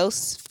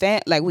close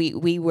like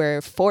we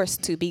were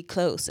forced to be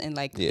close and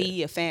like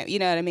be a fam, you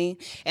know what I mean?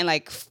 And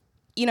like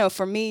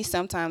for me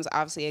sometimes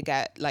obviously it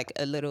got like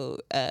a little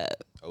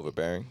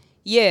overbearing.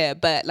 Yeah,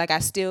 but like I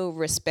still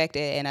respect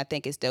it and I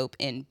think it's dope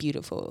and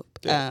beautiful.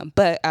 Yeah.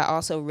 But I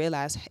also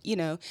realize,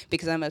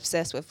 because I'm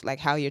obsessed with like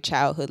how your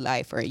childhood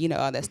life or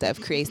all that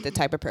stuff creates the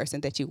type of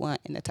person that you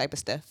want and the type of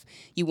stuff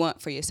you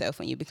want for yourself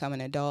when you become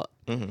an adult.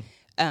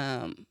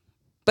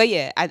 But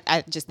yeah,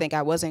 I just think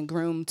I wasn't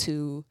groomed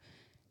to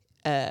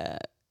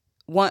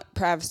want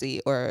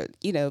privacy or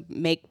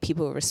make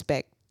people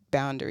respect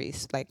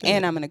boundaries. Like,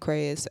 and I'm an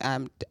Aquarius. I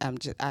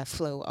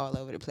flow all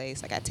over the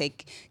place. Like I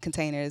take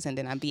containers and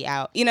then I be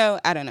out.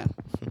 I don't know,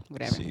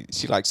 whatever.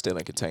 She likes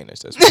stealing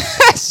containers. That's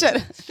what Shut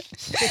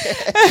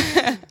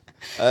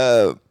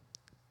up.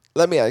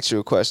 Let me ask you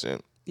a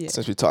question. Yeah.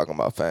 Since we're talking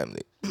about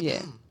family,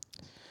 Yeah.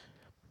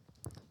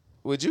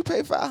 would you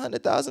pay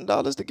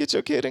 $500,000 to get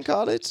your kid in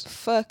college?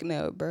 Fuck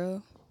no,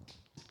 bro.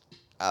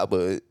 I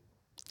would.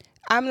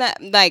 I'm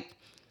not like.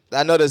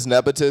 I know there's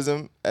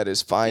nepotism at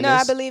its finest. No,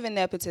 I believe in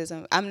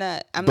nepotism. I'm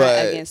not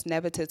against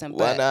nepotism. Why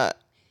but not?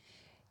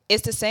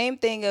 It's the same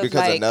thing of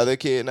because like another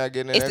kid not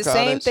getting in it's their the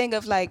college? same thing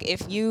of like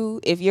if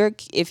you're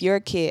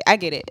a kid, I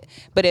get it,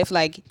 but if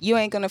like you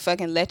ain't gonna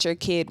fucking let your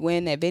kid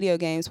win at video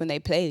games when they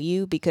play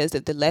you because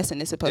of the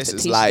lesson is supposed to This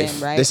is teach life.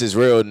 them, right? This is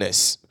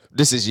realness.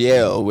 This is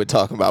Yale we're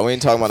talking about. We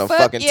ain't talking about no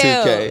Fuck fucking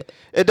Yale. 2K.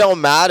 It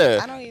don't matter.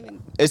 I don't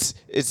even. It's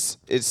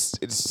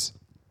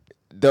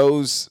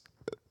those.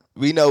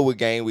 We know what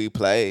game we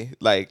play.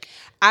 Like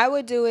I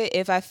would do it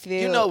if I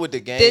feel you know what the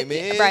game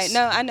is, right?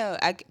 No, I know.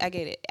 I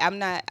get it. I'm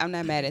not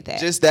mad at that.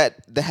 just that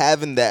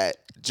having that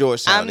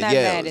Georgetown. I'm not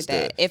Yale mad is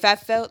at that. If I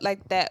felt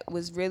like that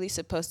was really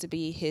supposed to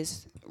be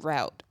his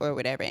route or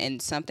whatever,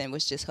 and something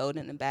was just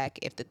holding him back,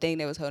 if the thing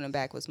that was holding him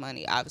back was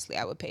money, obviously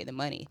I would pay the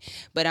money.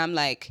 But I'm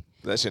like,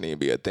 that shouldn't even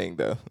be a thing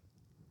though.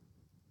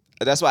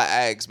 That's why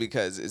I asked,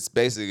 because it's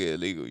basically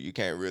illegal. You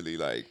can't really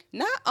like.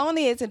 not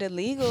only is it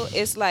illegal,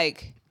 it's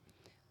like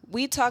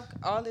we talk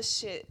all this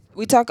shit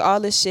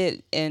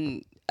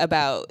and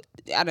about,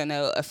 I don't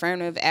know,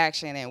 affirmative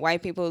action and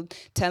white people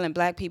telling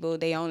black people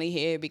they only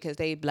here because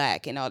they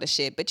black and all the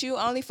shit, but you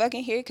only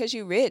fucking here because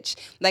you rich.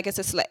 Like it's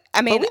a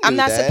I mean, I'm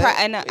not surprised.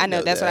 I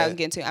know that's what I was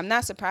getting to. I'm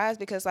not surprised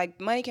because like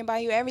money can buy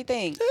you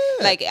everything.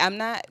 Yeah. Like I'm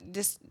not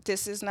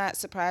this is not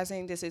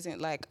surprising. This isn't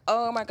like,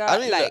 oh my god.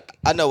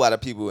 I know why the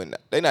people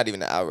they're not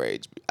even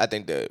outraged. I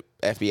think the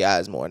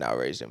FBI is more an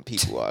outrage than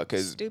people are,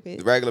 because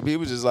the regular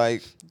people just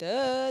like,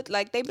 duh,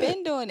 like they've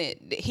been doing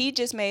it. He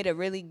just made a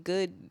really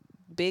good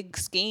big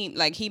scheme.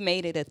 Like he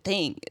made it a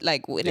thing.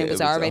 Like when it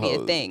was already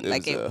a thing.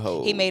 Like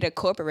he made a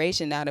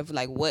corporation out of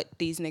like what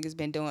these niggas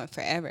been doing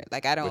forever.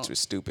 Like I don't. Which was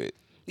stupid.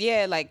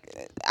 Yeah, like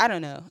I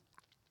don't know.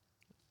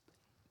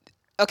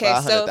 Okay,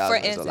 so for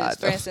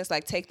instance,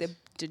 like take the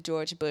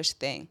George Bush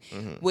thing.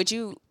 Mm-hmm. Would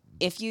you,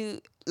 if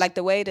you like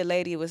the way the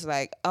lady was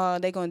like, oh,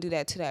 they gonna do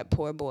that to that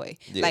poor boy.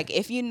 Yeah. Like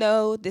if you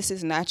know this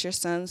is not your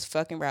son's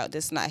fucking route,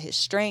 this is not his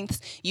strengths,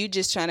 you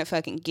just trying to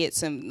fucking get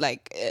some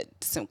like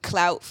some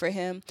clout for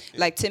him.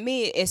 Yeah. Like to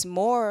me, it's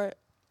more.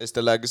 It's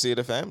the legacy of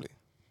the family.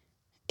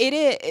 It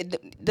is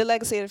the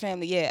legacy of the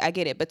family. Yeah, I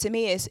get it. But to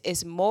me,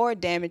 it's more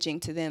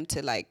damaging to them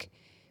to like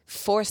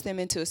force them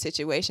into a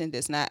situation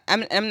that's not.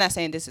 I'm not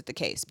saying this is the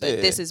case,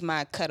 but this is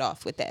my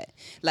cutoff with that.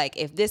 Like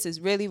if this is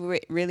really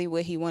really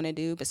what he want to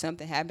do, but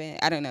something happened,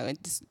 I don't know,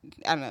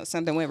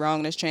 something went wrong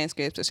in his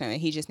transcripts or something,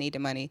 he just need the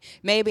money,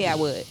 maybe I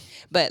would.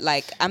 But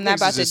like I'm not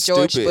about to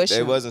George Bush.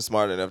 They wasn't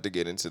smart enough to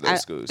get into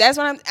those schools. That's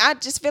what I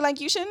just feel like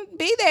you shouldn't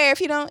be there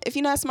if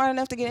you're not smart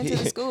enough to get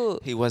into the school.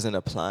 He wasn't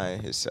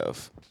applying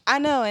himself. I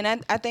know,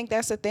 and I think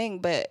that's the thing,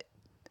 but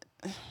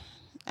I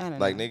don't know.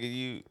 Like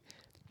nigga,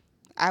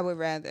 I would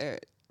rather.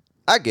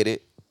 I get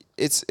it.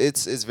 It's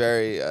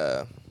very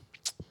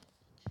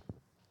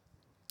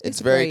it's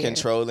very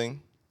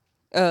controlling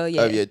of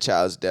your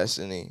child's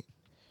destiny.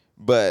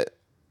 But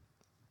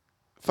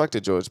fuck the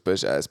George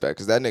Bush aspect,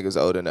 because that nigga's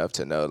old enough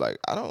to know, like,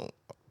 I don't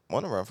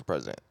want to run for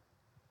president.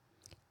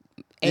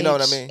 You know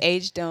what I mean?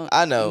 Age don't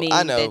mean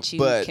that you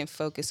can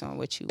focus on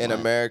what you want. In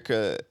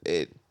America,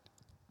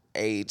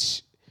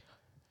 age,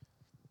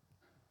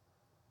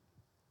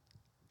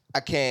 I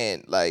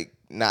can't like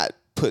not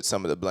put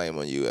some of the blame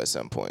on you at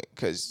some point,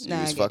 because you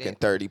was fucking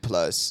 30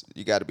 plus.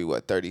 You got to be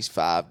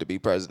 35 to be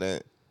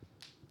president,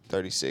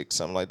 36,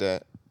 something like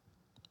that.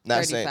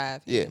 Not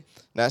 35. Saying,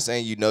 not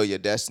saying you know your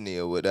destiny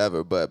or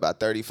whatever, but by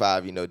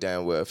 35 you know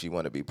damn well if you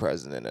want to be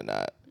president or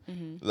not.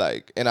 Mm-hmm.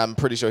 Like, and I'm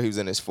pretty sure he was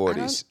in his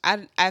 40s.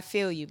 I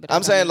feel you, but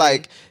I'm saying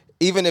like,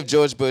 even if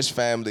George Bush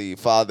family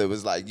father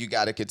was like, you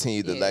got to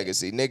continue the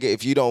legacy. Nigga,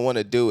 if you don't want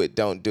to do it,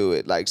 don't do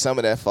it. Like, some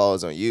of that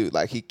falls on you.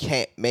 Like, he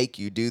can't make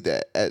you do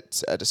that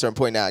at a certain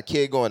point. Now, a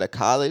kid going to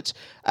college,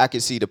 I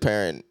can see the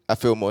parent. I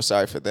feel more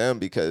sorry for them,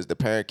 because the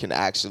parent can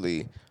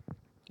actually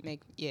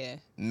make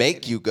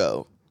you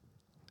go.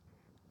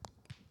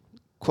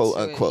 Quote,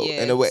 unquote.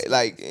 In a way.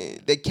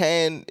 Like, they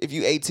can, if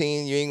you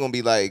 18, you ain't going to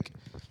be like,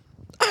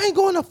 I ain't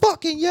going to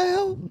fucking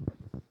Yale.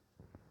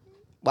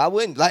 Why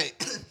wouldn't,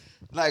 like,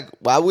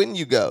 why wouldn't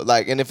you go?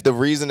 Like, and if the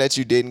reason that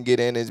you didn't get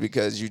in is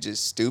because you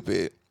just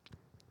stupid,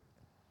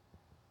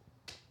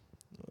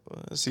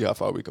 let's see how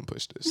far we can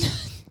push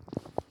this.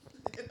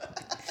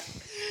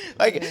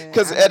 Like,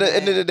 because at the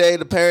end of the day,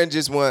 the parent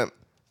just want.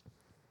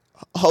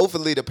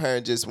 Hopefully, the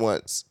parent just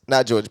wants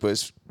not George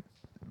Bush,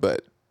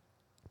 but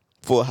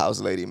Full House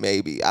lady.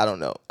 Maybe I don't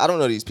know. I don't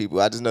know these people.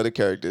 I just know the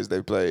characters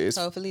they play.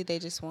 Hopefully, they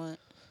just want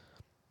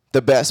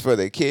the best for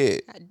their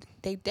kid.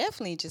 They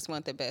definitely just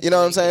want the best. You know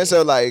what I'm saying? Kid.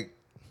 So like,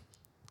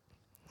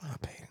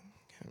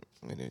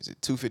 is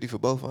it $250 for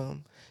both of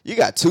them? You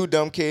got two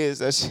dumb kids.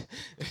 That's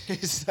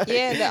like,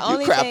 the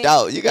only you crapped thing,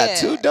 out. You got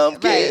two dumb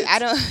kids. Right. I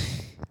don't.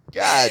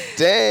 God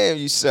damn,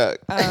 you suck.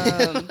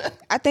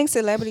 I think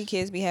celebrity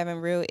kids be having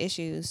real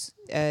issues.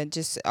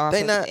 Just off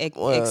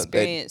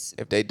experience.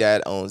 If they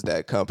dad owns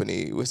that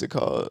company, what's it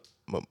called?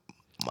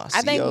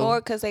 I think more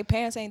because their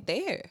parents ain't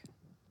there.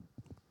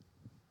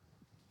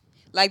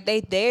 Like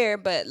they there,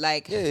 but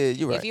like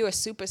you're right. If you're a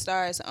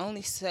superstar, it's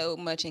only so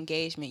much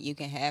engagement you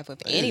can have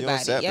with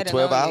anybody. For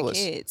 12 hours.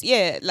 Kids.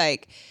 Yeah,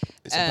 like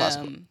it's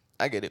impossible.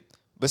 I get it,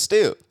 but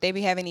still, they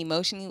be having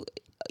emotional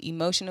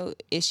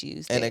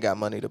issues, and they got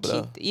money to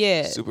blow.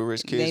 Super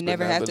rich kids. They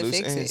never have to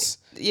fix ends.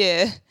 it.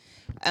 Yeah,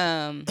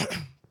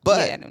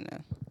 but I don't know.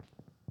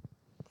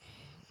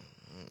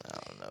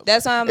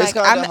 That's why I'm like,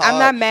 I'm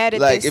not mad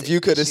at like this. If you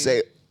could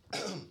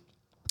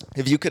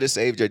have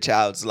saved your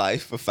child's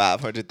life for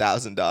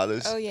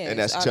 $500,000, and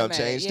that's chump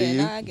change to you.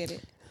 No, I get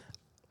it.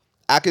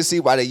 I can see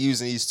why they're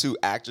using these two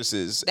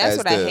actresses. That's as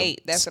what the I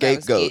hate. That's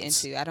scapegoats. what I was getting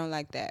to. I don't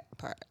like that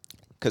part.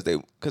 Because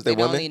they're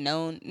women. Only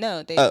known.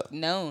 No, they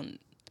known.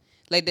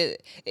 Like I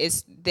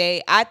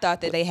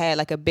thought that they had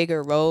like a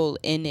bigger role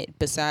in it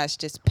besides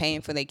just paying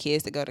for their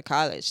kids to go to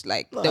college.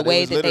 Like the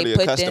way that they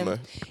put them,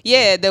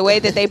 the way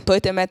that they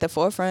put them at the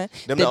forefront.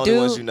 Them the only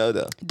ones you know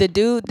though. The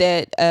dude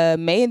that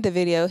made the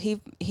video,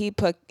 he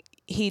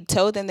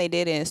told them they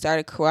did it and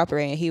started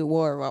cooperating. He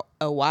wore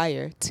a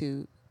wire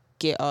to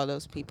get all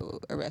those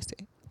people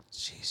arrested.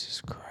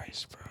 Jesus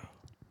Christ, bro,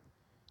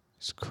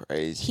 it's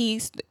crazy.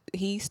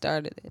 He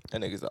started it.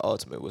 That nigga's the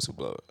ultimate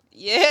whistleblower.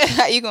 Yeah,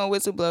 how you gonna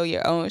whistleblow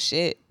your own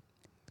shit?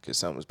 Because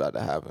something's about to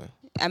happen.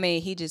 I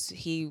mean, he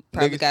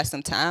probably got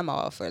some time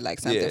off or like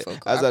something for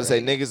I was about to say,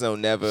 niggas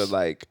don't never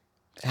like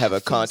have a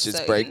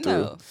conscious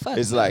breakthrough.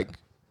 It's like,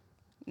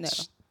 no,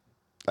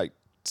 like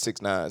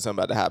 6ix9ine,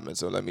 something about to happen.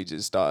 So let me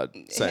just start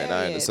saying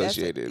I ain't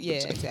associated.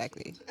 Yeah,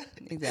 exactly.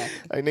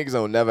 Like niggas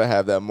don't never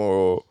have that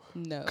moral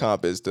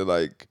compass to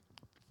like.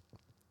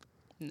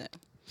 No.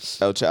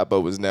 El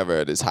Chapo was never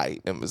at his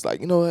height and was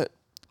like, you know what?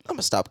 I'm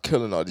gonna stop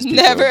killing all these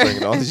people and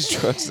bringing all these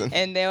drugs in.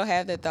 And they'll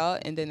have the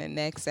thought, and then the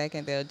next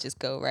second they'll just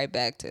go right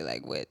back to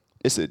like what.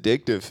 It's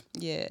addictive.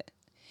 Yeah.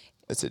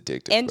 It's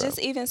addictive. And bro. just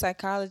even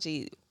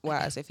psychology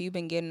wise, if you've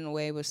been getting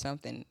away with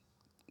something,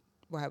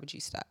 why would you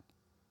stop?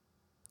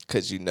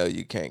 Because you know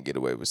you can't get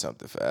away with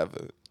something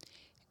forever.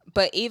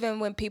 But even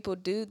when people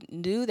do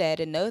that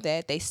and know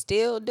that, they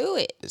still do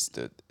it. It's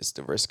the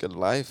risk of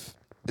life.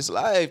 It's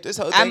life. This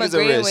whole thing is a risk.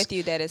 I'm agreeing with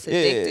you that it's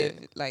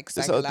addictive, like psychologically.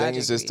 This whole thing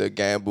is just a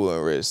gamble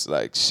and risk.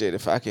 Like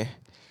if I can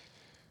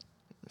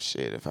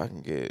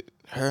get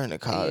her into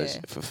college,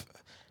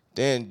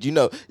 then you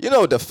know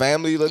what the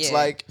family looks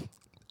like.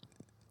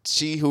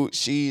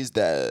 She's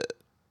the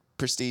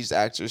prestige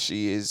actress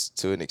she is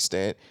to an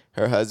extent.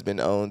 Her husband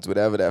owns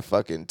whatever that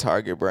fucking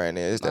Target brand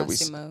is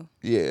Massimo.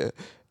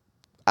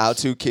 Our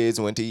 2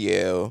 kids went to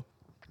Yale.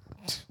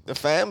 The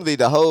family,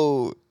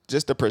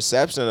 just the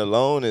perception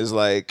alone is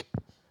like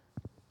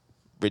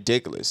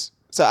ridiculous.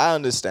 So I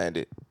understand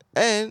it.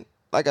 And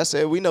like I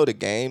said, we know the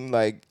game.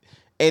 Like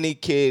any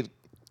kid,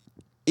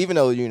 even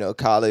though,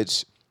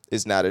 college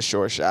is not a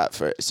sure shot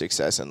for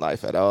success in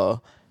life at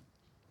all.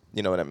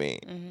 You know what I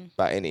mean? Mm-hmm.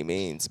 By any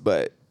means.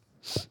 But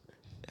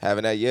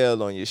having that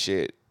Yale on your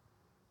shit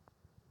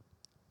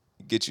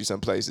get you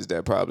some places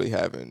that probably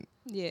haven't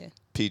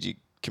PG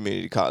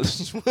community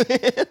college.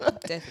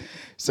 Definitely.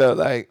 So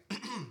like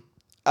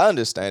I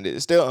understand it.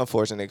 It's still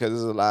unfortunate because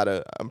there's a lot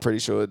of, I'm pretty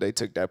sure they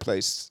took that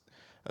place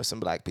of some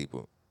black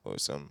people or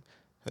some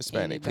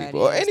Hispanic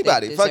people or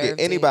anybody. Fuck it.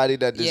 Anybody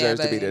that deserves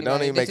to be there.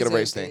 Don't even make it a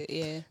race thing.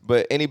 Yeah.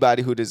 But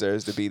anybody who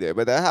deserves to be there.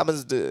 But that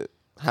happens to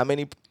how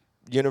many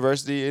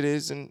university it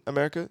is in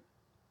America?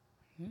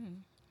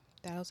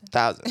 1,000.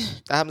 That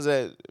happens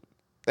at,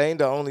 they ain't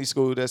the only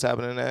school that's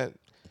happening at.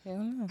 Hell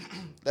no.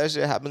 That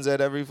shit happens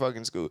at every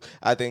fucking school.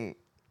 I think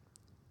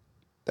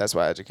that's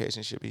why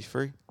education should be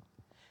free.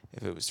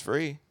 If it was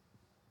free,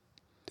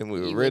 then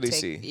we would really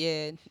see.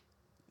 Yeah.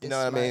 You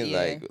know what I mean? Yeah.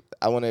 Like,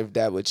 I wonder if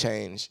that would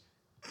change.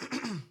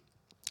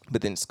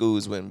 But then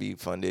schools wouldn't be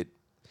funded.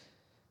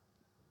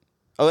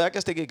 Oh, I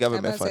guess they get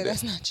government funded.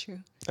 That's not true.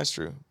 That's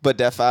true. But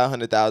that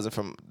 $500,000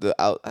 from the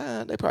out,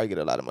 they probably get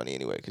a lot of money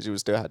anyway because you would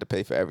still have to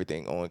pay for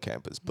everything on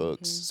campus,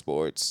 books,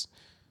 sports.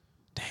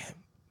 Damn,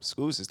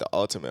 schools is the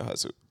ultimate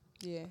hustle.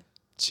 Yeah.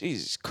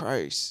 Jesus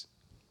Christ.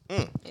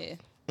 Yeah.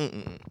 I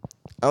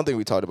don't think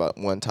we talked about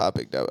one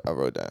topic that I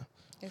wrote down.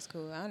 It's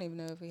cool. I don't even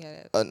know if we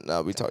had it.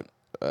 No, we talked.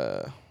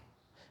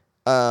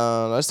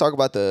 Let's talk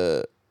about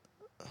a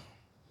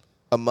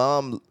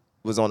mom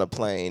was on a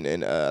plane,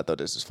 and I thought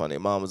this was funny. A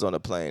mom was on a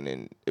plane,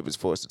 and it was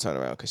forced to turn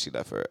around because she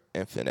left her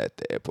infant at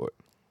the airport.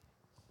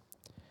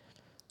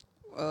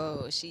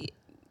 Oh, she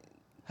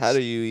How do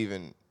you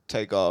even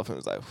take off? And it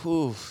was like,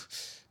 whew,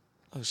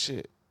 oh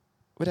shit,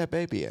 where that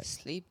baby at?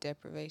 Sleep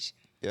deprivation.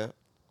 Yeah.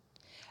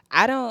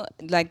 I don't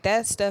like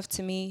that stuff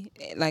to me.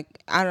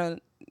 Like I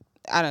don't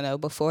know.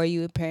 Before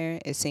you a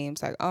parent, it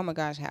seems like, oh my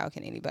gosh, how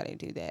can anybody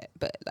do that?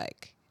 But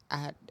like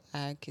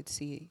I could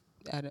see.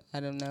 I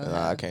don't know. No,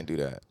 I can't do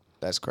that.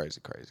 That's crazy.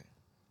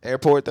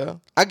 Airport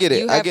though, I get it.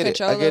 You I have get it.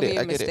 control I get over it.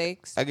 your I get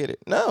mistakes? it. I get it.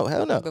 No,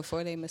 hell no.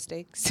 Before they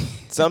mistakes.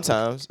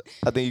 Sometimes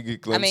I think you get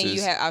I glimpses.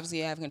 mean,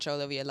 you have control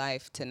over your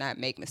life to not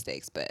make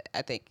mistakes, but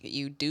I think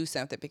you do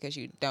something because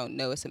you don't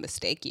know it's a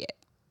mistake yet.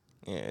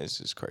 Yeah, it's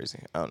just crazy.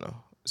 I don't know.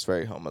 It's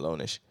very Home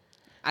Alone-ish.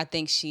 I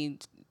think she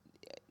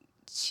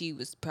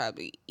was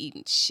probably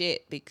eating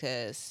shit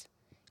because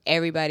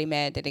everybody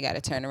mad that they got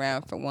to turn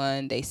around for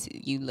one. They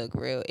see you look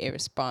real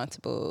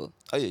irresponsible.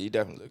 Oh yeah, you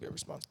definitely look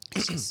irresponsible.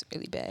 It's just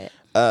really bad.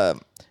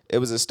 It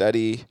was a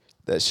study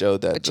that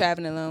showed that But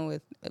traveling alone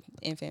with an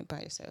infant by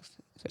yourself.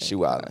 she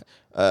wildin'.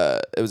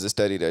 It was a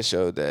study that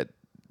showed that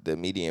the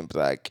median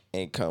black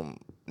income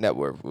net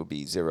worth will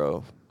be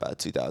 0 by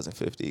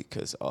 2050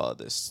 because all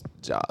this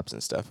jobs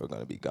and stuff are going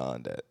to be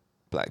gone that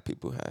black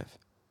people have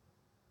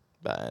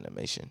by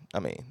animation. I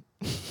mean,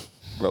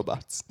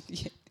 robots.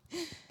 Yeah.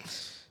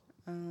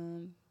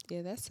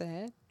 Yeah, that's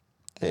sad.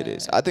 It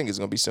is. I think it's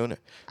going to be sooner.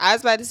 I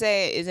was about to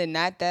say, is it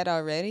not that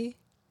already?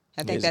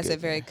 I think It's that's a good,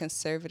 very man.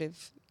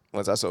 conservative.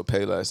 Once I saw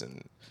Payless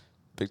and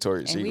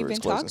Victoria's And Secret we've been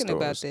closing talking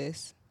stores. about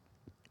this.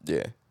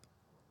 Yeah.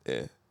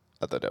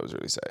 I thought that was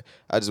really sad.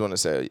 I just want to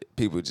say,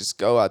 people just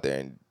go out there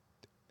and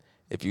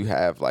if you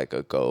have like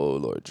a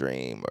goal or a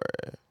dream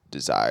or a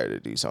desire to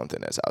do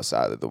something that's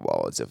outside of the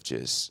walls of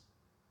just,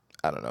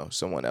 I don't know,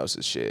 someone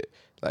else's shit,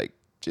 like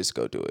just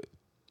go do it.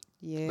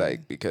 Yeah.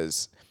 Like,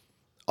 because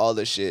all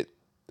the shit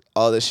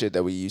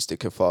that we used to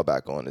could fall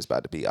back on is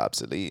about to be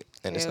obsolete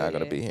and it's Hell not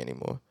going to yeah. be here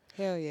anymore.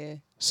 Hell yeah.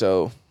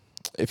 So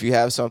if you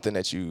have something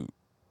that you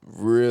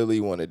really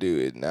want to do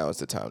it, now is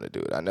the time to do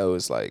it. I know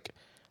it's like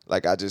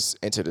I just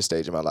entered a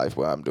stage in my life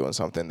where I'm doing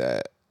something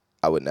that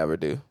I would never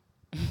do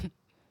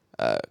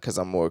because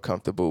I'm more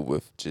comfortable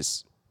with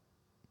just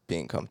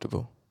being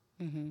comfortable.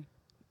 Mm-hmm.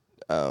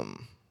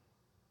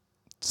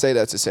 Say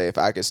that to say if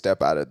I could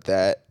step out of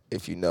that,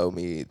 if you know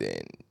me,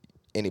 then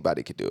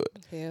anybody could do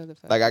it. Hell the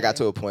fuck Like I got yeah.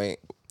 to a point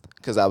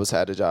because I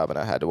had a job and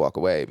I had to walk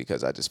away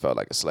because I just felt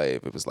like a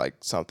slave. It was like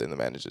something the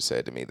manager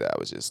said to me that I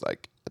was just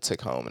like, I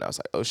took home and I was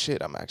like, oh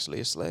shit, I'm actually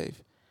a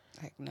slave.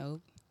 Like,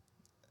 nope.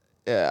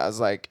 Yeah, I was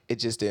like, it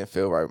just didn't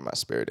feel right with my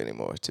spirit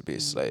anymore to be a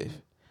slave.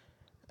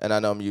 And I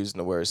know I'm using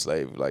the word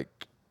slave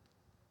like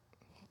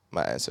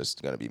my ancestors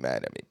are going to be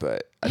mad at me,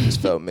 but I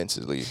just felt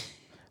mentally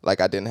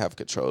like I didn't have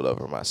control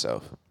over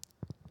myself.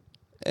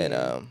 And,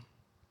 Yeah.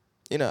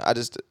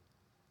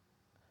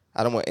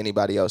 I don't want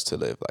anybody else to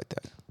live like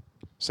that.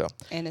 So.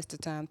 And it's the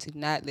time to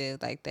not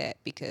live like that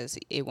because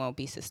it won't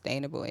be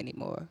sustainable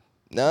anymore.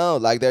 No,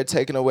 like they're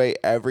taking away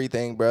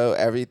everything, bro.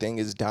 Everything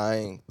is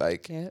dying.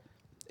 Like Yep.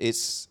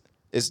 it's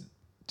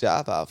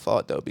our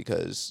fault though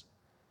because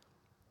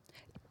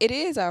It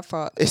is our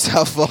fault. it's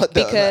our fault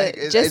though. Because Like,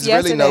 just it's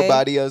really yesterday-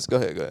 nobody else. Go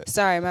ahead.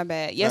 Sorry, my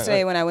bad.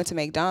 Yesterday when I went to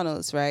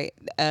McDonald's, right?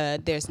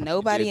 There's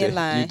nobody in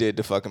line. You did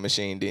the fucking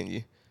machine, didn't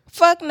you?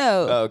 Fuck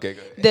no. Oh, okay,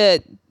 go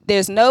ahead.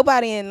 There's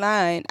nobody in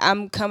line.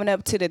 I'm coming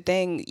up to the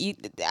thing. You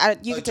can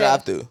tell.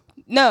 Drive through.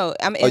 No,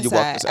 I'm Oh, you walked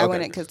inside. this- I okay.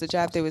 went in because the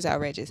drive-through was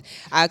outrageous.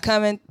 I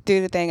coming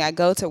through the thing. I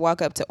go to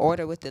walk up to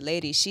order with the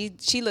lady. She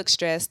looked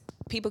stressed.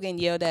 People getting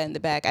yelled at in the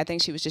back. I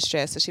think she was just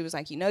stressed. So she was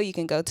like, you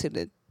can go to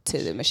the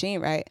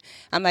machine, right?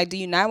 I'm like, do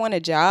you not want a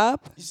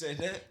job? You said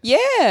that?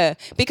 Yeah,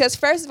 because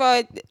first of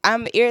all,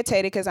 I'm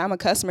irritated because I'm a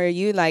customer.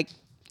 You like,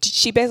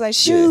 she basically like,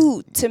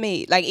 shoot to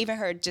me. Like even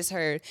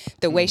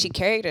the way she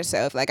carried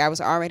herself. Like I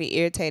was already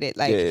irritated.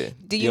 Like,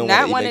 do you don't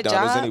not wanna want eat a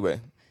McDonald's job? anyway.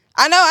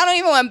 I know. I don't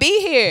even want to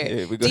be here.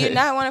 Yeah, we go do you ahead.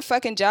 not want a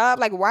fucking job?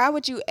 Like, why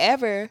would you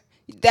ever?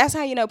 That's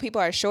how you know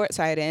people are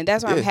short-sighted, and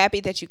that's why I'm Yeah.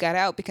 happy that you got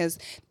out because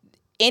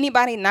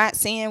anybody not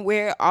seeing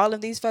where all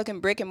of these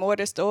fucking brick and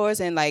mortar stores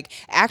and like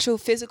actual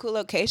physical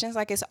locations,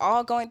 like it's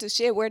all going to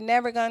shit. We're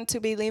never going to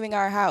be leaving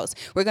our house.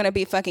 We're going to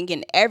be fucking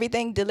getting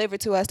everything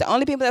delivered to us. The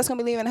only people that's going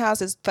to be leaving the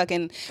house is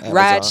fucking Amazon.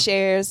 ride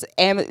shares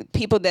and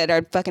people that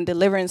are fucking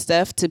delivering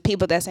stuff to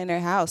people that's in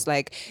their house.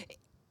 Like,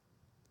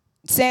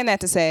 saying that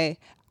to say,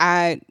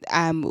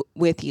 I'm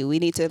with you. We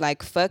need to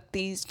like fuck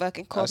these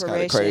fucking That's corporations.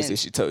 kind of crazy.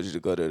 She told you to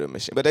go to the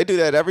machine, but they do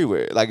that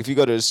everywhere. Like if you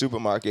go to the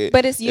supermarket,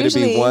 But it's it'll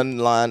usually- be one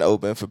line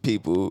open for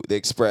people, the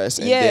express,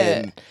 and Yeah.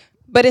 then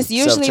But it's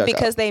usually self-checkout.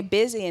 because they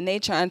busy and they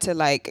trying to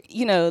like,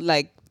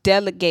 like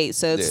delegate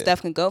so Yeah.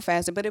 stuff can go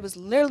faster. But it was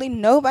literally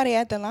nobody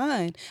at the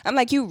line. I'm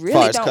like, you Far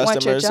really as don't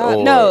want your customers job.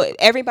 or- No,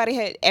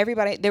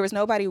 everybody. There was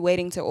nobody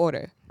waiting to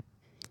order.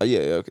 oh yeah,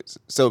 okay.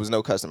 So it was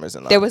no customers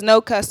in line. There was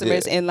no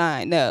customers Yeah. in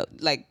line. No,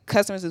 like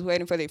customers was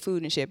waiting for their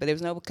food and shit, but there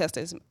was no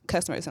customers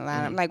in line.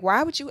 Mm-hmm. I'm like,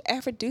 why would you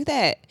ever do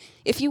that?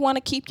 If you want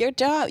to keep your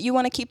job, you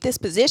want to keep this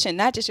position,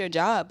 not just your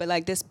job, but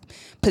like this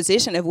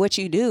position of what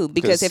you do.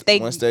 Because if they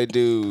once they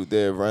do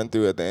their run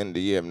through at the end of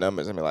the year of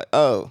numbers, and be like,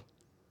 oh,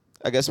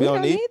 I guess we don't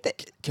need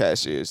that.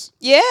 cashiers.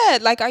 Yeah,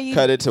 like are you?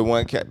 Cut it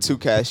to two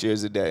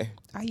cashiers a day.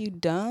 Are you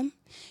dumb?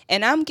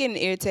 And I'm getting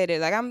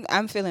irritated. Like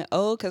I'm feeling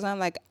old because I'm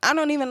like I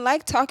don't even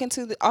like talking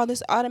to all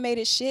this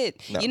automated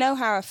shit. No. You know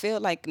how I feel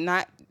like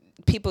not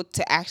people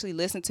to actually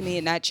listen to me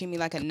and not treat me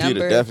like a Computer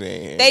number.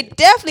 definitely ain't. They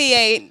definitely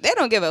ain't. They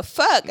don't give a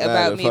fuck Not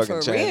about a me fucking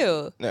for chance.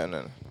 real.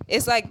 No.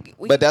 It's like,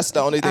 But that's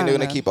the only I thing they're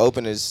don't gonna know. keep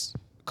open is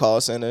call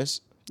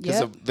centers.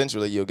 Because Yep.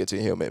 eventually you'll get to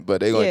a human, but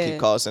they're gonna Yeah. keep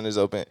call centers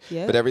open.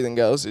 Yep. But everything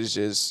else is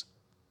just,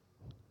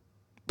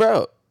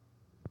 bro.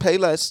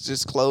 Payless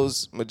just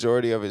closed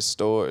majority of its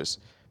stores.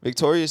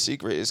 Victoria's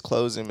Secret is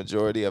closing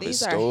majority of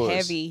These its are stores.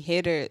 heavy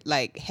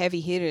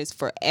hitters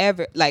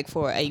forever, like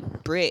for a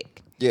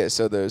brick. Yeah,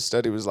 so the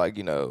study was like,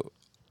 in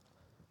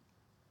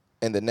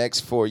the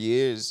next 4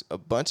 years, a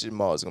bunch of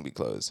malls gonna be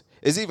closed.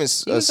 It's even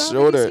You a was already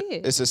shorter. see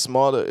it.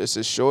 It's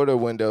a shorter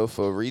window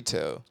for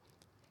retail.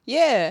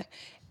 Yeah.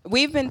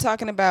 We've been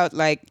talking about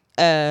like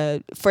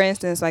for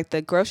instance like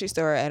the grocery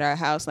store at our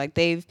house, like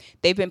they've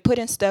been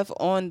putting stuff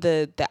on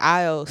the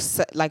aisle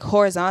like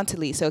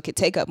horizontally so it could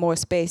take up more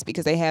space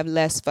because they have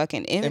less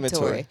fucking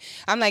inventory.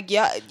 I'm like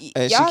y'all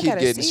And y'all she keep gotta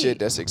getting see. shit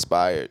that's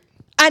expired.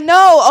 I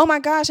know. Oh my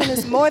gosh! And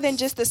it's more than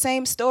just the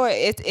same store.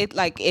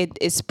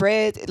 It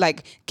spreads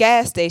like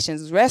gas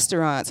stations,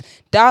 restaurants,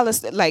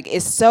 dollars. Like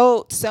it's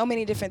so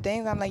many different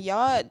things. I'm like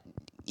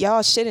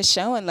y'all shit is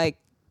showing. Like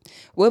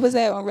what was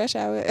that on Rush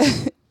Hour?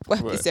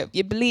 Wipe What? yourself.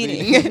 You're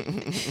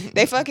bleeding.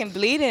 They fucking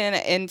bleeding,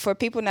 and for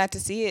people not to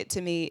see it,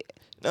 to me,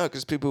 No,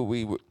 because people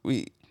we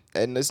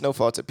and it's no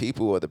fault to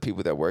people or the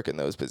people that work in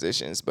those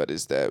positions, but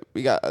it's that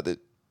we got other.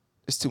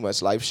 It's too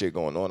much life shit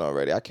going on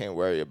already. I can't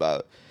worry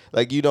about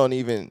like you don't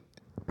even.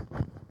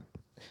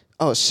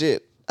 Oh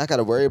shit! I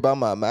gotta worry about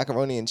my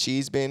macaroni and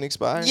cheese being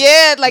expired.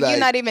 yeah, like you're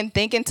not even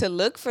thinking to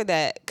look for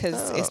that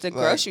because No, it's the like,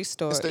 grocery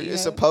store.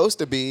 It's supposed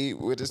to be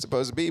what it's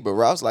supposed to be, but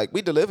Ralph's like,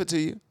 we deliver to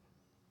you.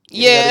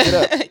 Yeah,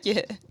 gotta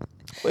yeah.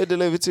 We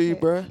deliver to you,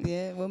 bruh.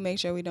 Yeah, we'll make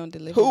sure we don't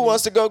deliver. Who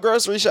wants to go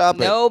grocery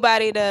shopping?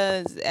 Nobody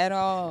does at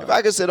all. If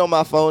I could sit on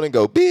my phone and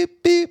go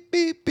beep beep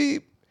beep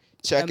beep,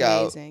 check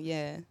out. Amazing.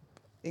 Yeah,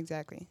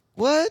 exactly.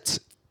 What?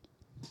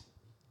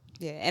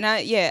 Yeah, and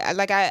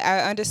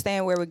I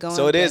understand where we're going.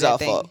 So it with is that our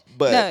thing. fault,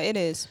 but no, it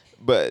is.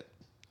 But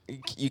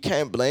you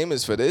can't blame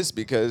us for this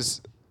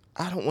because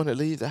I don't want to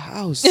leave the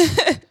house.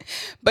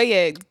 But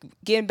yeah,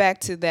 getting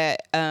back to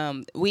that,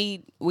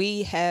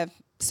 we have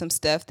some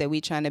stuff that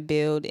we trying to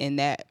build in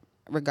that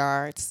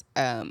regards.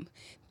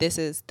 This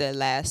is the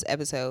last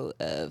episode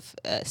of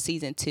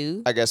season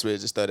 2. I guess we'll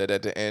just throw that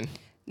at the end.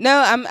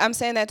 No, I'm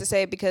saying that to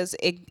say because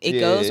it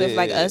goes with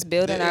like us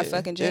building our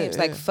fucking dreams.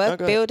 Like fuck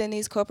Okay. building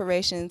these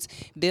corporations,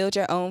 build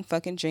your own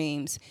fucking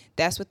dreams.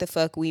 That's what the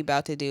fuck we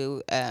about to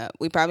do.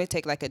 We probably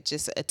take like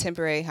just a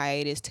temporary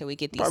hiatus till we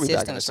get these Probably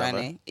back in the systems summer.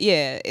 running.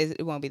 Yeah,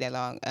 it won't be that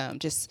long.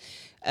 Just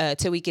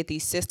till we get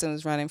these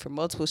systems running for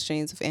multiple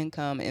streams of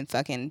income and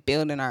fucking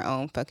building our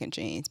own fucking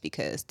dreams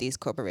because these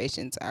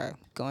corporations are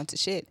going to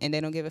shit and they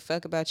don't give a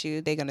fuck about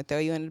you. They're gonna throw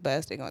you under the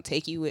bus. They're gonna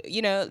take you with,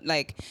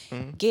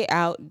 get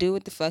out, do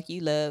what the fuck you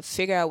love,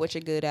 figure out what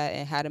you're good at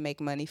and how to make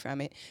money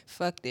from it.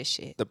 Fuck this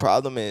shit. The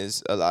problem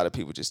is a lot of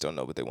people just don't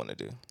know what they want to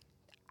do.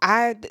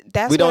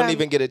 We We don't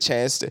even get a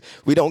chance to.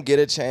 We don't get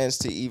a chance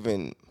to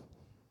even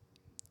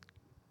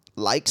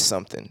like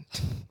something.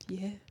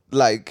 Yeah.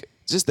 Like,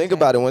 just think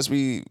about it. Once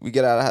we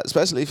get out of,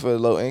 especially for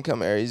low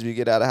income areas, we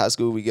get out of high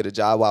school, we get a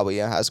job while we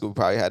in high school. We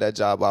probably had that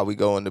job while we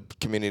go into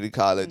community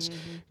college,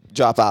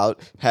 drop out,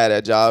 had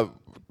that job,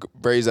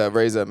 raise up,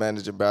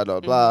 manager, blah blah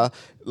blah.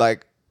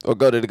 Like, or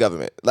go to the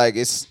government. Like,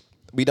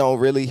 we don't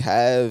really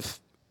have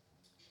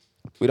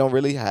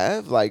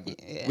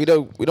like we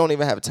don't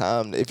even have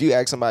time. If you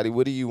ask somebody,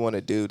 what do you want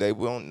to do, they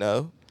won't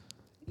know.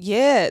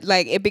 Yeah,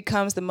 like it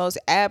becomes the most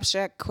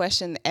abstract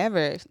question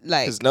ever.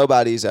 Like, Because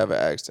nobody's ever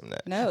asked him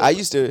that. No. I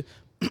used to,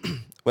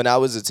 when I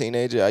was a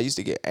teenager, I used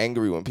to get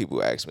angry when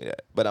people asked me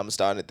that. But I'm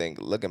starting to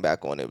think, looking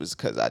back on it, was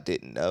because I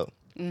didn't know.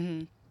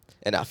 Mm-hmm.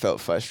 And I felt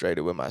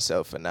frustrated with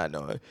myself for not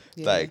knowing.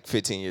 Yeah. Like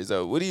 15 years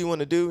old, what do you want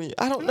to do?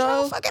 I don't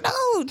no, know. fucking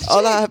old. All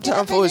Shit, I have gotta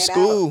time for is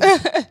figure it school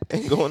out.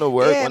 and going to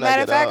work Yeah, when matter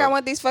I of get fact, out. I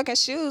want these fucking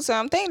shoes, so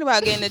I'm thinking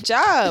about getting a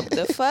job.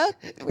 The fuck?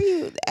 What are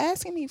you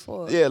asking me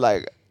for? Yeah,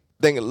 like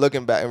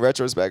looking back in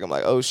retrospect, I'm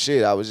like, oh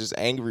shit, I was just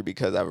angry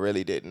because I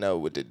really didn't know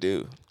what to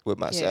do with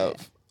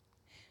myself.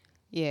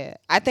 Yeah,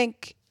 I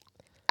think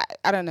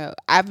I don't know.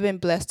 I've been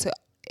blessed to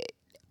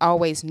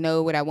always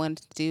know what I wanted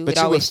to do. But it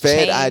you were always fed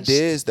changed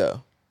ideas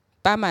though.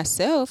 by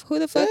myself. Who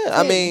the fuck? Yeah, fed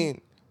I me?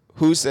 mean,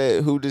 who was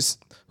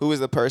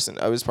the person?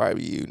 I was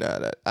probably you now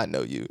that I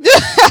know you.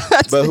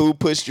 But who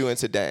pushed you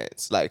into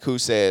dance? Like, who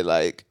said,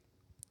 like,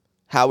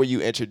 how were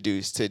you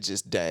introduced to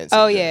just dance?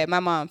 Oh yeah, my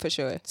mom for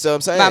sure. So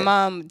I'm saying, My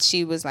mom,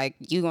 she was like,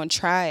 "You gonna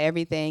try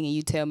everything, and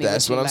you tell me."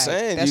 that's what I'm like.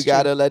 saying. That's You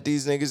gotta true. let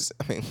these niggas.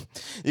 I mean,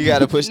 you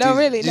gotta push. No, these,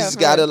 really, you no, just for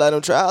gotta real. let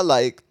them try.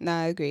 Like, No,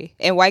 I agree.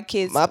 And white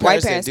My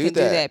parents parents can didn't do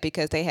do that. that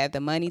because they have the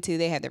money to,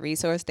 they have the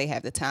resource, they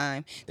have the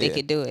time, they Yeah.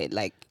 could do it.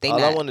 Like they all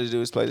not I wanted to do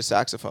was play the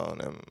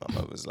saxophone, and my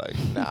mother was like,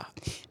 "Nah,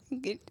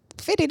 get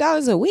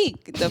 $50 a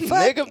week. The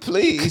fuck, Nigga,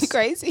 please. You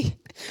crazy?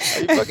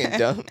 are you fucking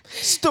dumb,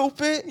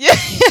 stupid?" Yeah.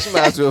 She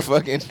might as well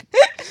fucking.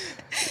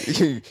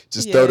 You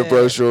just throw the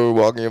brochure,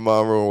 walk in your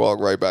mom room, walk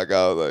right back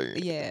out.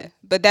 Like, yeah,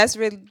 but that's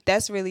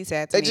really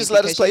sad to they me. just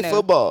let us play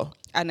football.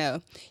 I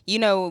know.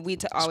 We always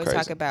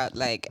talk about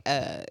like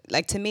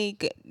to me,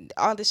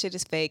 all this shit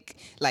is fake.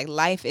 Like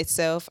life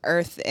itself,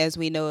 Earth as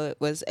we know it,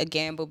 was a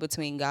gamble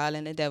between God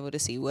and the devil to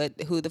see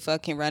who the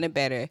fuck can run it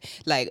better.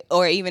 Like,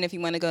 or even if you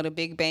want to go the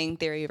Big Bang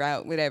Theory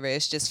route, whatever,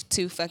 it's just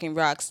two fucking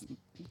rocks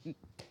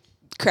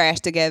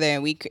crash together,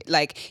 and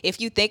if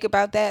you think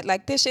about that,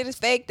 like, this shit is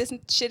fake, this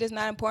shit is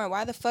not important.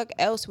 Why the fuck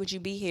else would you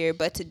be here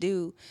but to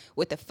do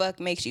what the fuck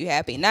makes you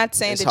happy? Not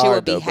saying that you will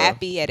be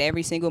happy at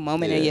every single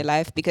moment in your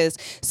life, because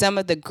some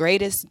of the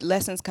greatest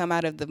lessons come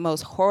out of the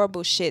most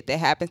horrible shit that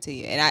happened to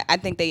you, and I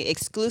think they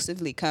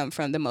exclusively come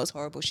from the most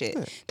horrible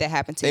shit that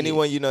happened to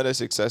anyone you know that's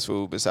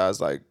successful, besides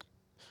like,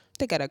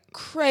 they got a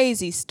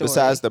crazy story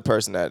besides the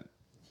person that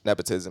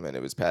nepotism and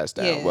it was passed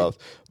down wealth,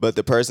 but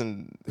the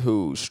person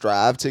who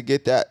strived to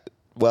get that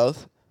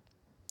wealth,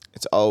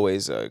 it's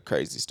always a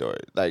crazy story.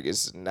 Like,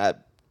 it's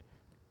not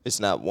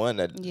one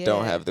that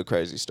don't have the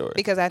crazy story.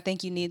 Because I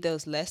think you need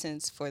those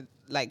lessons for,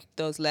 like,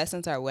 those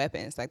lessons are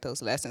weapons. Like,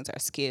 those lessons are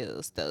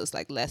skills. Those,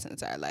 like,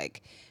 lessons are,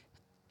 like,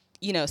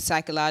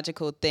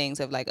 psychological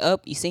things of like, oh,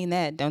 you seen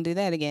that, don't do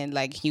that again.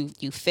 Like, you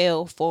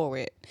fail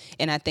forward.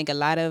 And I think a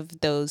lot of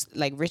those,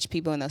 like, rich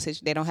people in those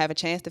situations, they don't have a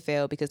chance to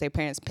fail because their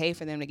parents pay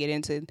for them to get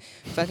into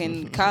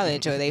fucking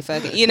college, or they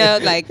fucking,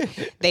 like,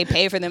 they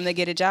pay for them to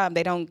get a job.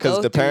 They don't go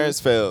because the parents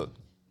failed.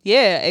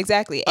 Yeah,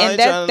 exactly. And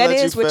that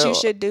is what you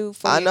should do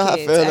for your kids. I know how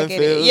failing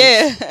feels.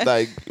 Yeah.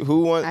 Like,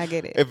 who wants... I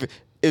get it.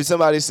 If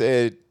somebody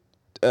said,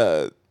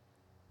 your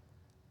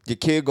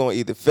kid gonna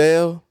either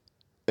fail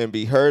and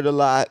be hurt a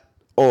lot,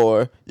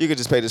 or you could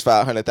just pay this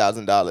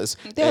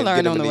 $500,000. They'll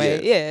learn on the way.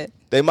 Yeah.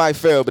 They might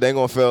fail, but they ain't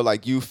gonna fail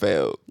like you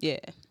failed. Yeah.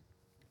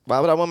 Why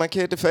would I want my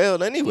kid to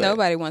fail anyway?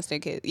 Nobody wants their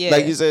kid. Yeah.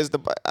 Like you said,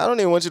 I don't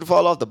even want you to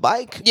fall off the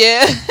bike.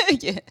 Yeah.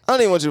 Yeah. I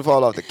don't even want you to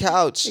fall off the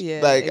couch. Yeah.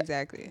 Like,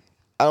 exactly.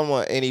 I don't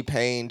want any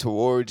pain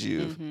towards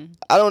you. Mm-hmm.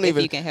 I don't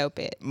if you can help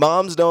it.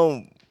 Moms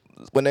don't,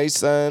 when they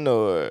son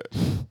or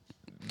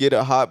get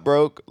a heart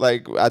broke.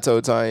 Like, I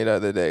told Tanya the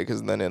other day,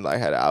 because Lennon like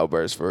had an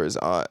outburst for his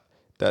aunt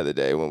the other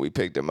day when we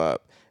picked him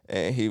up.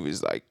 And he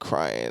was like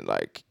crying,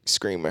 like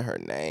screaming her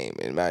name.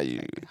 And now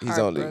he's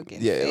only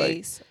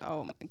face. Like,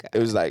 oh my god. It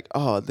was like,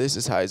 oh, this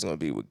is how he's gonna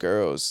be with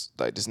girls.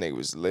 Like, this nigga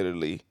was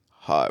literally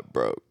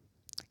heartbroken.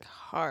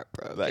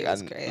 Like,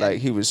 like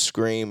he was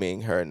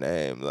screaming her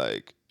name,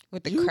 like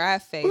with the cry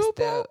face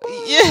though.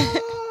 Yeah.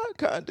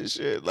 Kind of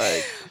shit.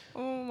 Like,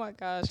 oh my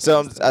gosh.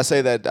 So I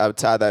say that, I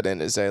tie that in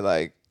and say,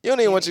 like, you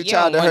don't even want your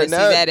child to hurt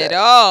now. You don't want to see that at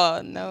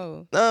all.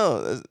 No.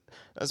 No.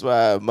 That's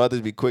why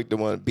mothers be quick to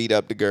want to beat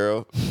up the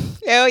girl.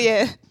 Hell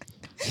yeah.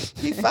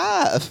 He's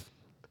 5.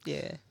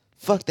 Yeah.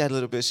 Fuck that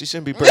little bitch. She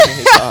shouldn't be breaking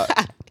his heart.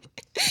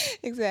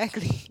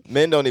 Exactly.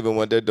 Men don't even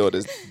want their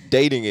daughters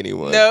dating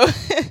anyone. No.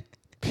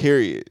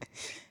 Period.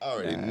 I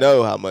already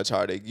know how much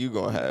heartache you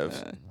gonna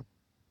have.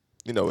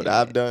 You know what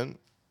I've done?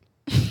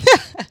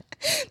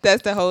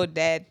 That's the whole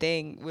dad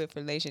thing with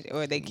relationships,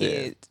 or they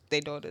kids,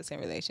 they daughters in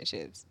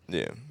relationships.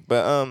 Yeah.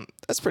 But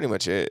that's pretty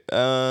much it.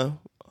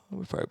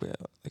 We probably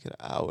have like an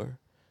hour.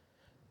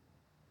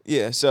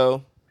 Yeah,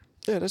 so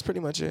yeah, that's pretty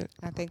much it.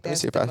 I think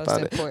that's the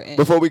most important.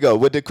 Before we go,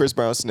 what did Chris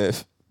Brown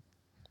sniff?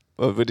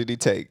 Or what did he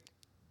take?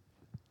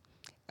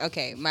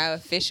 Okay, my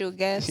official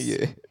guess.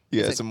 Yeah,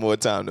 you had some more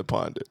time to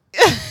ponder.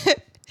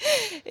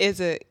 Is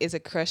a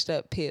crushed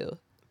up pill.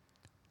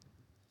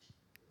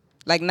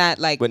 Like, not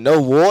like with no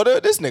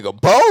water. This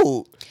nigga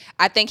bold.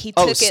 I think he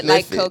took it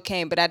like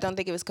cocaine, but I don't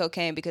think it was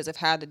cocaine because of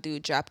how the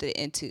dude dropped it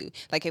into.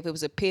 Like, if it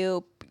was a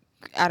pill,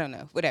 I don't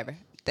know. Whatever.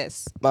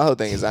 That's my whole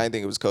thing is I didn't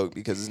think it was coke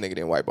because this nigga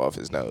didn't wipe off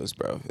his nose,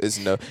 bro. It's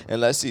no,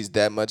 unless he's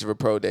that much of a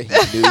pro that he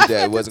knew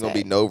that it wasn't gonna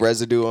be no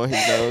residue on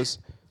his nose.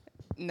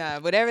 Nah,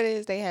 whatever it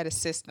is, they had a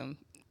system.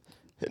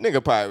 That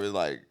nigga probably was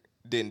like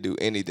didn't do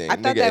anything. I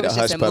thought that was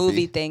just a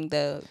movie thing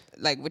though.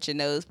 Like, with your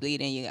nose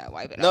bleeding, you gotta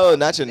wipe it off. No,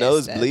 not your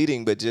nose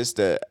bleeding, but just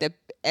the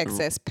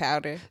excess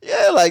powder.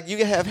 Yeah, like you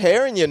can have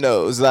hair in your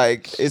nose.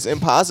 Like, it's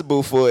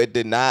impossible for it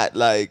to not,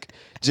 like,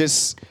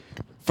 just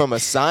from a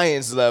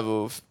science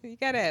level. You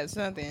gotta have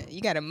something.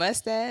 You got a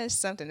mustache,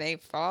 something they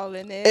fall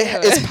in there.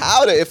 It's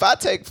powder. If I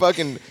take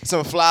fucking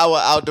some flour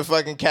out the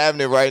fucking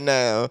cabinet right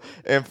now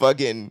and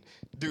fucking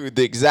do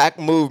the exact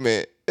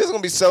movement, there's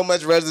gonna be so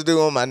much residue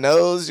on my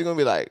nose. You're gonna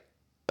be like,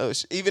 oh,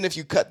 even if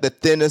you cut the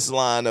thinnest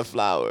line of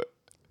flour.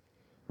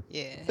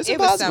 Yeah, it's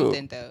impossible. Was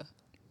something though.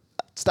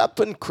 Stop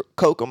putting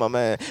coke on my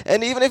man.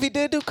 And even if he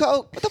did do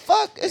coke, what the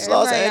fuck? It's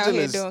Los Angeles. Out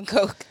here doing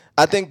coke.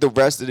 I think the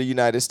rest of the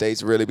United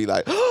States really be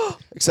like,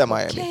 except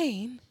Miami.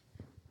 Cocaine.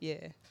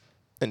 Yeah.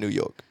 And New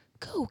York.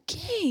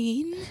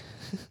 Cocaine.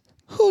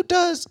 Who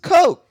does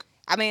coke?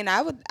 I mean,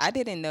 I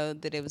didn't know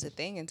that it was a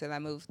thing until I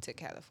moved to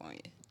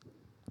California.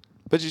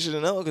 But you should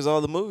have known because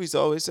all the movies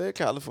always said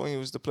California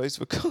was the place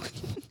for coke.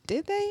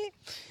 Did they?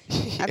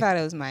 Yeah. I thought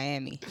it was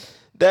Miami.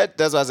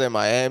 That's why I said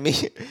Miami.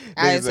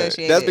 I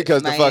associate that's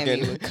because Miami the fucking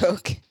with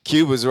coke.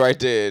 Cuba's right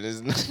there.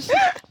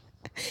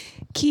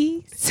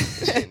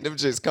 keys. Them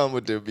just come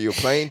with your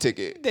plane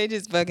ticket. They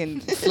just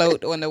fucking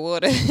float on the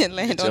water and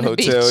land Get on your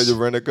the hotel, beach. your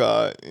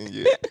rent-a-car, and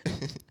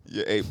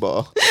your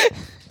 8-ball.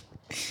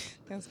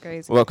 That's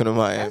crazy. Welcome to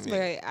That's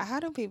Miami. very.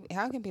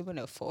 How can people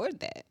afford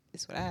that?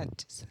 Is what I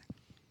just.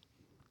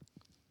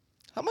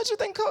 How much you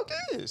think coke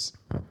is?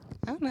 I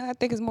don't know. I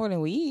think it's more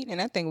than weed,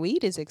 and I think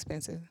weed is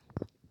expensive.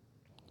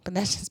 But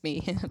that's just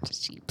me. I'm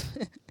just cheap.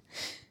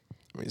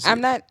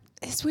 I'm not.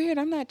 It's weird.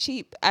 I'm not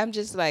cheap. I'm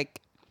just like.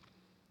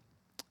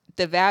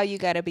 The value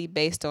got to be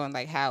based on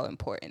like how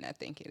important I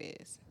think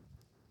it is.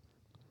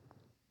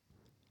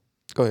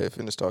 Go ahead,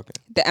 finish talking.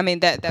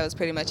 That was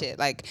pretty much it.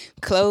 Like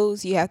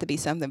clothes, you have to be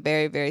something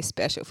very, very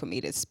special for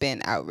me to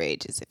spend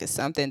outrageous. If it's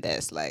something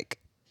that's like,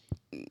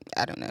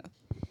 I don't know.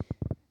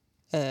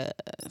 I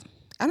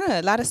don't know.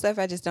 A lot of stuff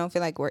I just don't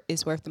feel like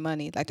is worth the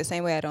money. Like the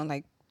same way I don't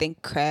like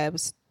think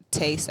crabs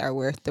taste are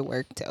worth the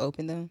work to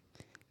open them.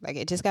 Like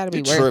it just got to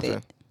be worth tripping.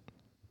 it.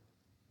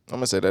 I'm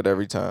gonna say that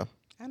every time.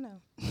 I know.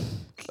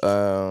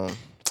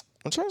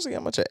 I'm trying to see how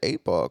much an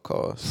 8-ball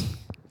costs.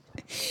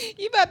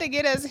 You about to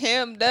get us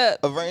hemmed up.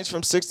 A range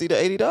from $60 to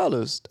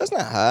 $80. That's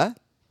not high.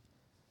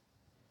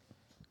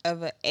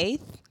 Of an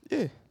eighth?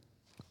 Yeah.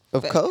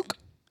 Of coke?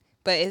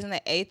 But isn't an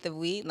eighth of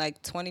weed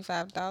like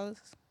 $25?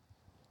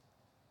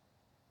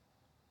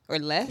 Or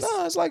less?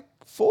 No, it's like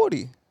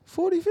 40,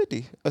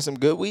 50. Or some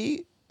good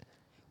weed.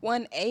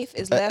 1/8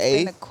 is less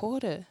than a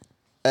quarter.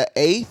 An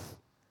eighth?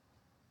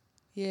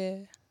 Yeah.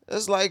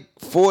 That's like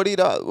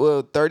 $40.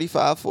 Well,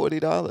 $35,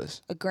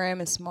 $40. A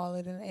gram is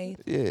smaller than an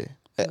eighth. Yeah.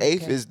 An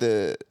eighth is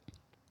the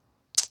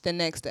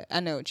next step. I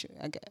know what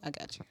I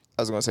got you.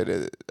 I was gonna say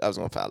that I was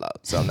gonna foul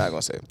out, so I'm not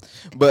gonna say it.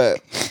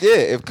 But yeah,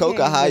 if coke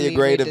a higher really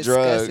grade of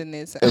drug,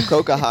 if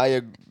coke a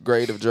higher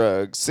grade of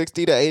drug,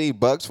 $60 to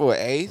 $80 for an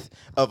eighth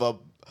of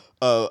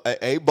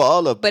a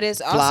ball of But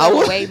it's flour?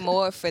 also way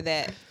more for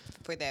that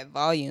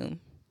volume.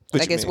 What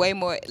like you it's mean? way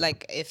more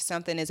like if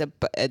something is a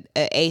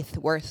eighth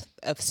worth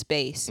of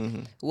space,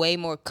 way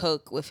more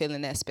coke would fill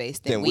in that space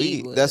than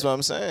weed would. That's what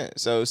I'm saying.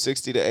 So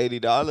 $60 to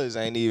 $80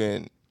 ain't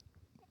even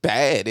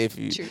bad if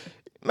you. True.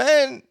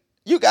 Man,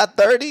 you got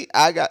 30.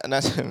 I got. And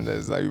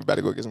that's like you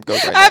better go get some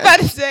coke right I'm now.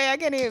 about to say I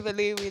can't even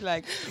believe we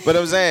like. But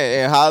I'm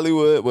saying in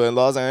Hollywood, well in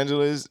Los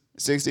Angeles,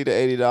 $60 to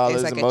 $80,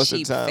 It's like and a most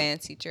cheap of the time,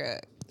 fancy drug.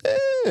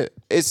 yeah,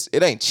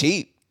 it ain't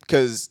cheap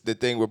because the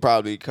thing with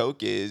probably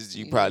coke is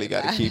you probably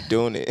got to keep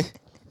doing it.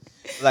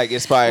 Like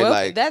it's probably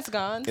like that's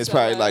gone. it's so,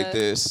 probably like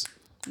this.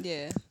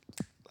 Yeah.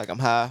 Like I'm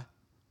high,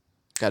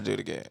 gotta do it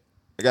again.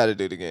 I gotta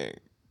do it again.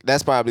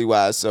 That's probably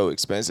why it's so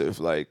expensive.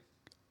 Like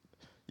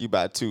you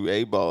buy 2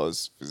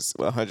 8-balls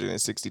for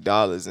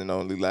 $160 and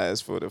only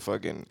lasts for the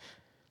fucking.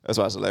 That's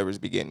why celebrities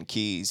be getting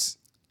keys.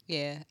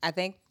 Yeah, I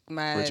think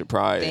my Richard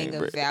Pryor thing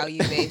ain't of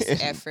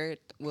value-based effort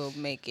will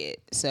make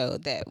it so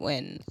that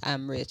when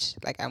I'm rich,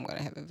 like I'm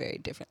gonna have a very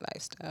different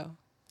lifestyle.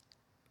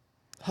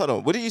 Hold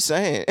on, what are you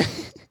saying?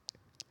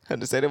 I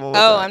had to say that one more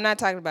time. I'm not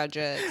talking about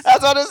drugs.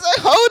 That's what I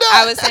said. Hold on.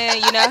 I was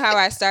saying, you know how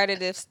I started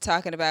this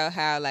talking about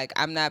how like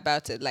I'm not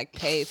about to like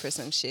pay for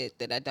some shit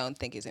that I don't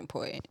think is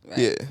important, right?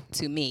 Yeah.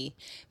 To me.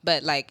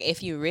 But like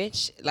if you're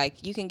rich,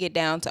 like you can get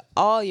down to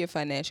all your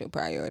financial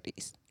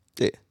priorities.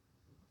 Yeah.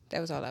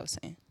 That was all I was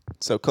saying.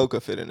 So coca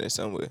fit in there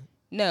somewhere.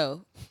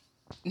 No.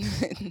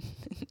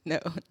 No,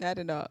 not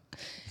at all.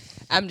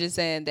 I'm just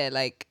saying that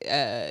like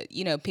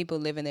people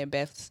living their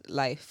best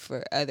life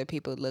for other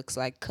people looks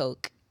like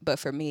coke. But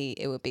for me,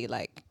 it would be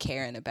like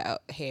caring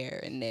about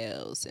hair and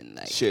nails and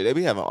like Shit, they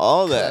be having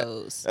all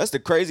clothes. that. That's the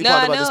crazy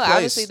part about this place.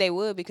 Obviously they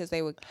would because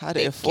they would How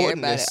they they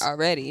affording care about this? it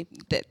already.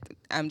 That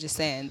I'm just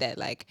saying that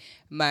like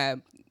my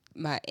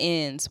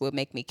ends will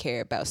make me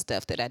care about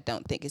stuff that I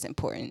don't think is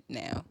important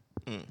now,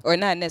 or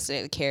not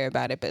necessarily care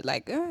about it, but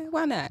like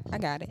why not? I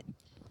got it.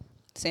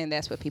 Saying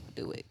that's what people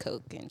do with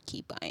coke and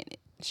keep buying it.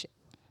 Shit.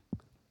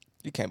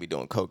 You can't be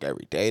doing coke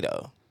every day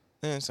though.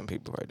 Some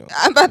people are doing.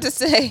 I'm about to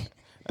say.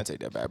 I take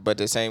that back. But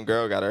the same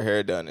girl got her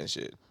hair done and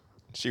shit.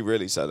 She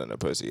really selling her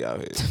pussy out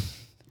here.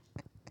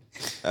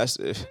 That's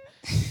it,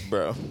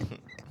 bro.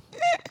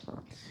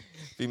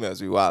 Females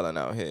be wilding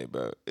out here,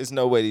 bro. There's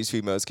no way these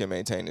females can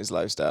maintain this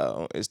lifestyle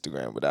on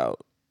Instagram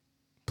without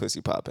pussy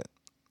popping.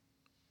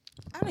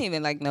 I don't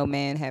even like no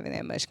man having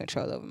that much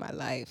control over my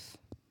life.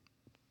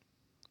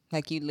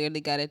 Like you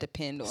literally gotta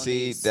depend on.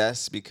 See,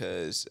 that's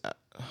because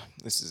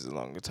this is a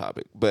longer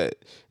topic,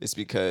 but it's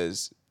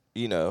because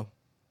you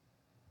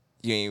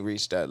ain't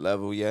reached that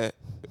level yet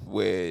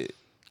where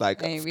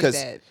like I ain't reached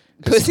that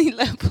pussy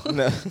level.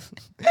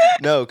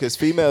 No, because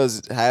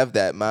females have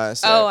that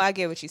mindset. Oh, I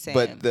get what you're saying.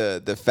 But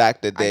the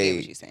fact that I get they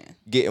what you're saying.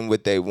 getting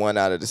what they want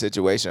out of the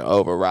situation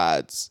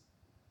overrides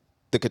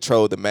the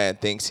control the man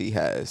thinks he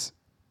has.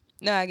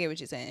 No, I get what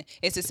you're saying.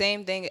 It's the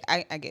same thing.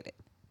 I get it.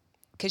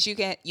 Because you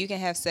can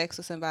have sex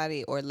with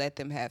somebody or let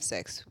them have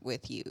sex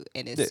with you,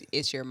 and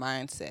it's your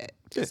mindset,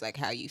 just like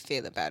how you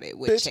feel about it.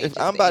 Which Bitch, if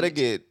I'm about to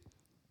get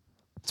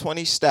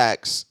 20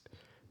 stacks,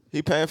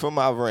 he paying for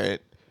my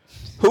rent.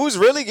 Who's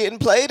really getting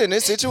played in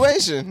this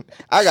situation?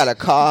 I got a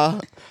car.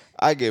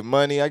 I get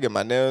money. I get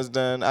my nails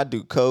done. I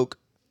do coke.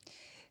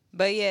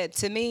 But yeah,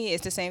 to me,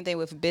 it's the same thing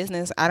with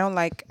business. I don't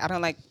like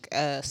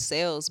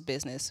sales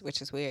business,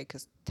 which is weird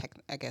because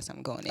I guess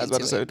I'm going I was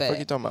about into to say, it. what the fuck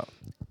you But talking about?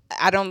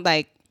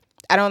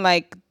 I don't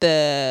like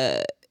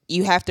the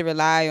you have to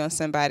rely on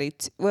somebody.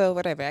 Well,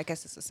 whatever. I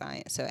guess it's a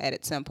science. So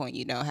at some point,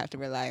 you don't have to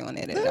rely on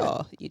it at Yeah.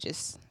 all. You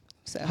just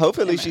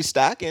Hopefully never she's mind.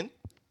 stocking.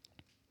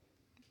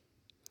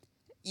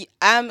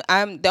 I'm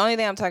the only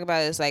thing I'm talking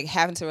about is like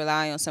having to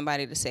rely on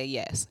somebody to say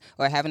yes,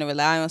 or having to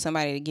rely on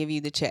somebody to give you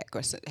the check,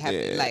 or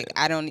Yeah. like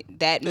I don't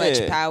that much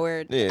Yeah.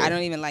 power. Yeah. I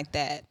don't even like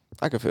that.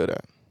 I can feel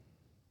that.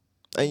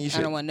 And you I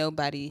don't should. want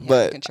nobody having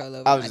But control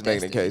over I was my just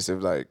making a destiny. case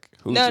of like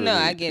who's No, no,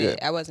 really I get yeah. it.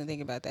 I wasn't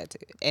thinking about that too,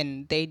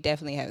 and they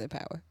definitely have the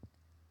power.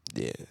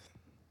 Yeah.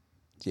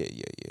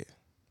 Yeah.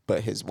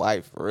 But his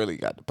wife really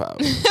got the power.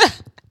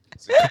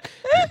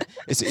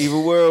 It's an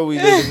evil world we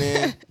living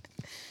in.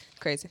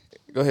 Crazy.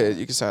 Go ahead,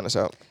 you can sign us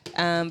out.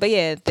 But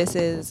yeah, this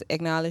is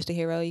Acknowledge the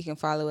Hero. You can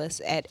follow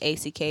us at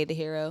ACK the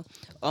Hero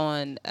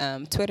on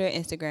Twitter,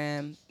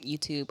 Instagram,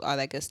 YouTube, all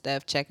that good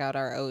stuff. Check out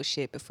our old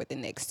shit before the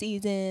next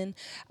season.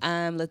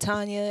 I'm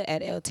Latanya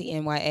at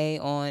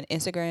LTNYA on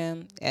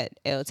Instagram, at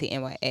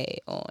LTNYA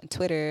on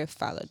Twitter.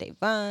 Follow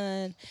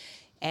Davon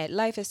at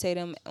Life is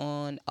Tatum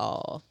on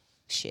all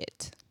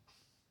shit.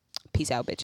 Peace out, bitch.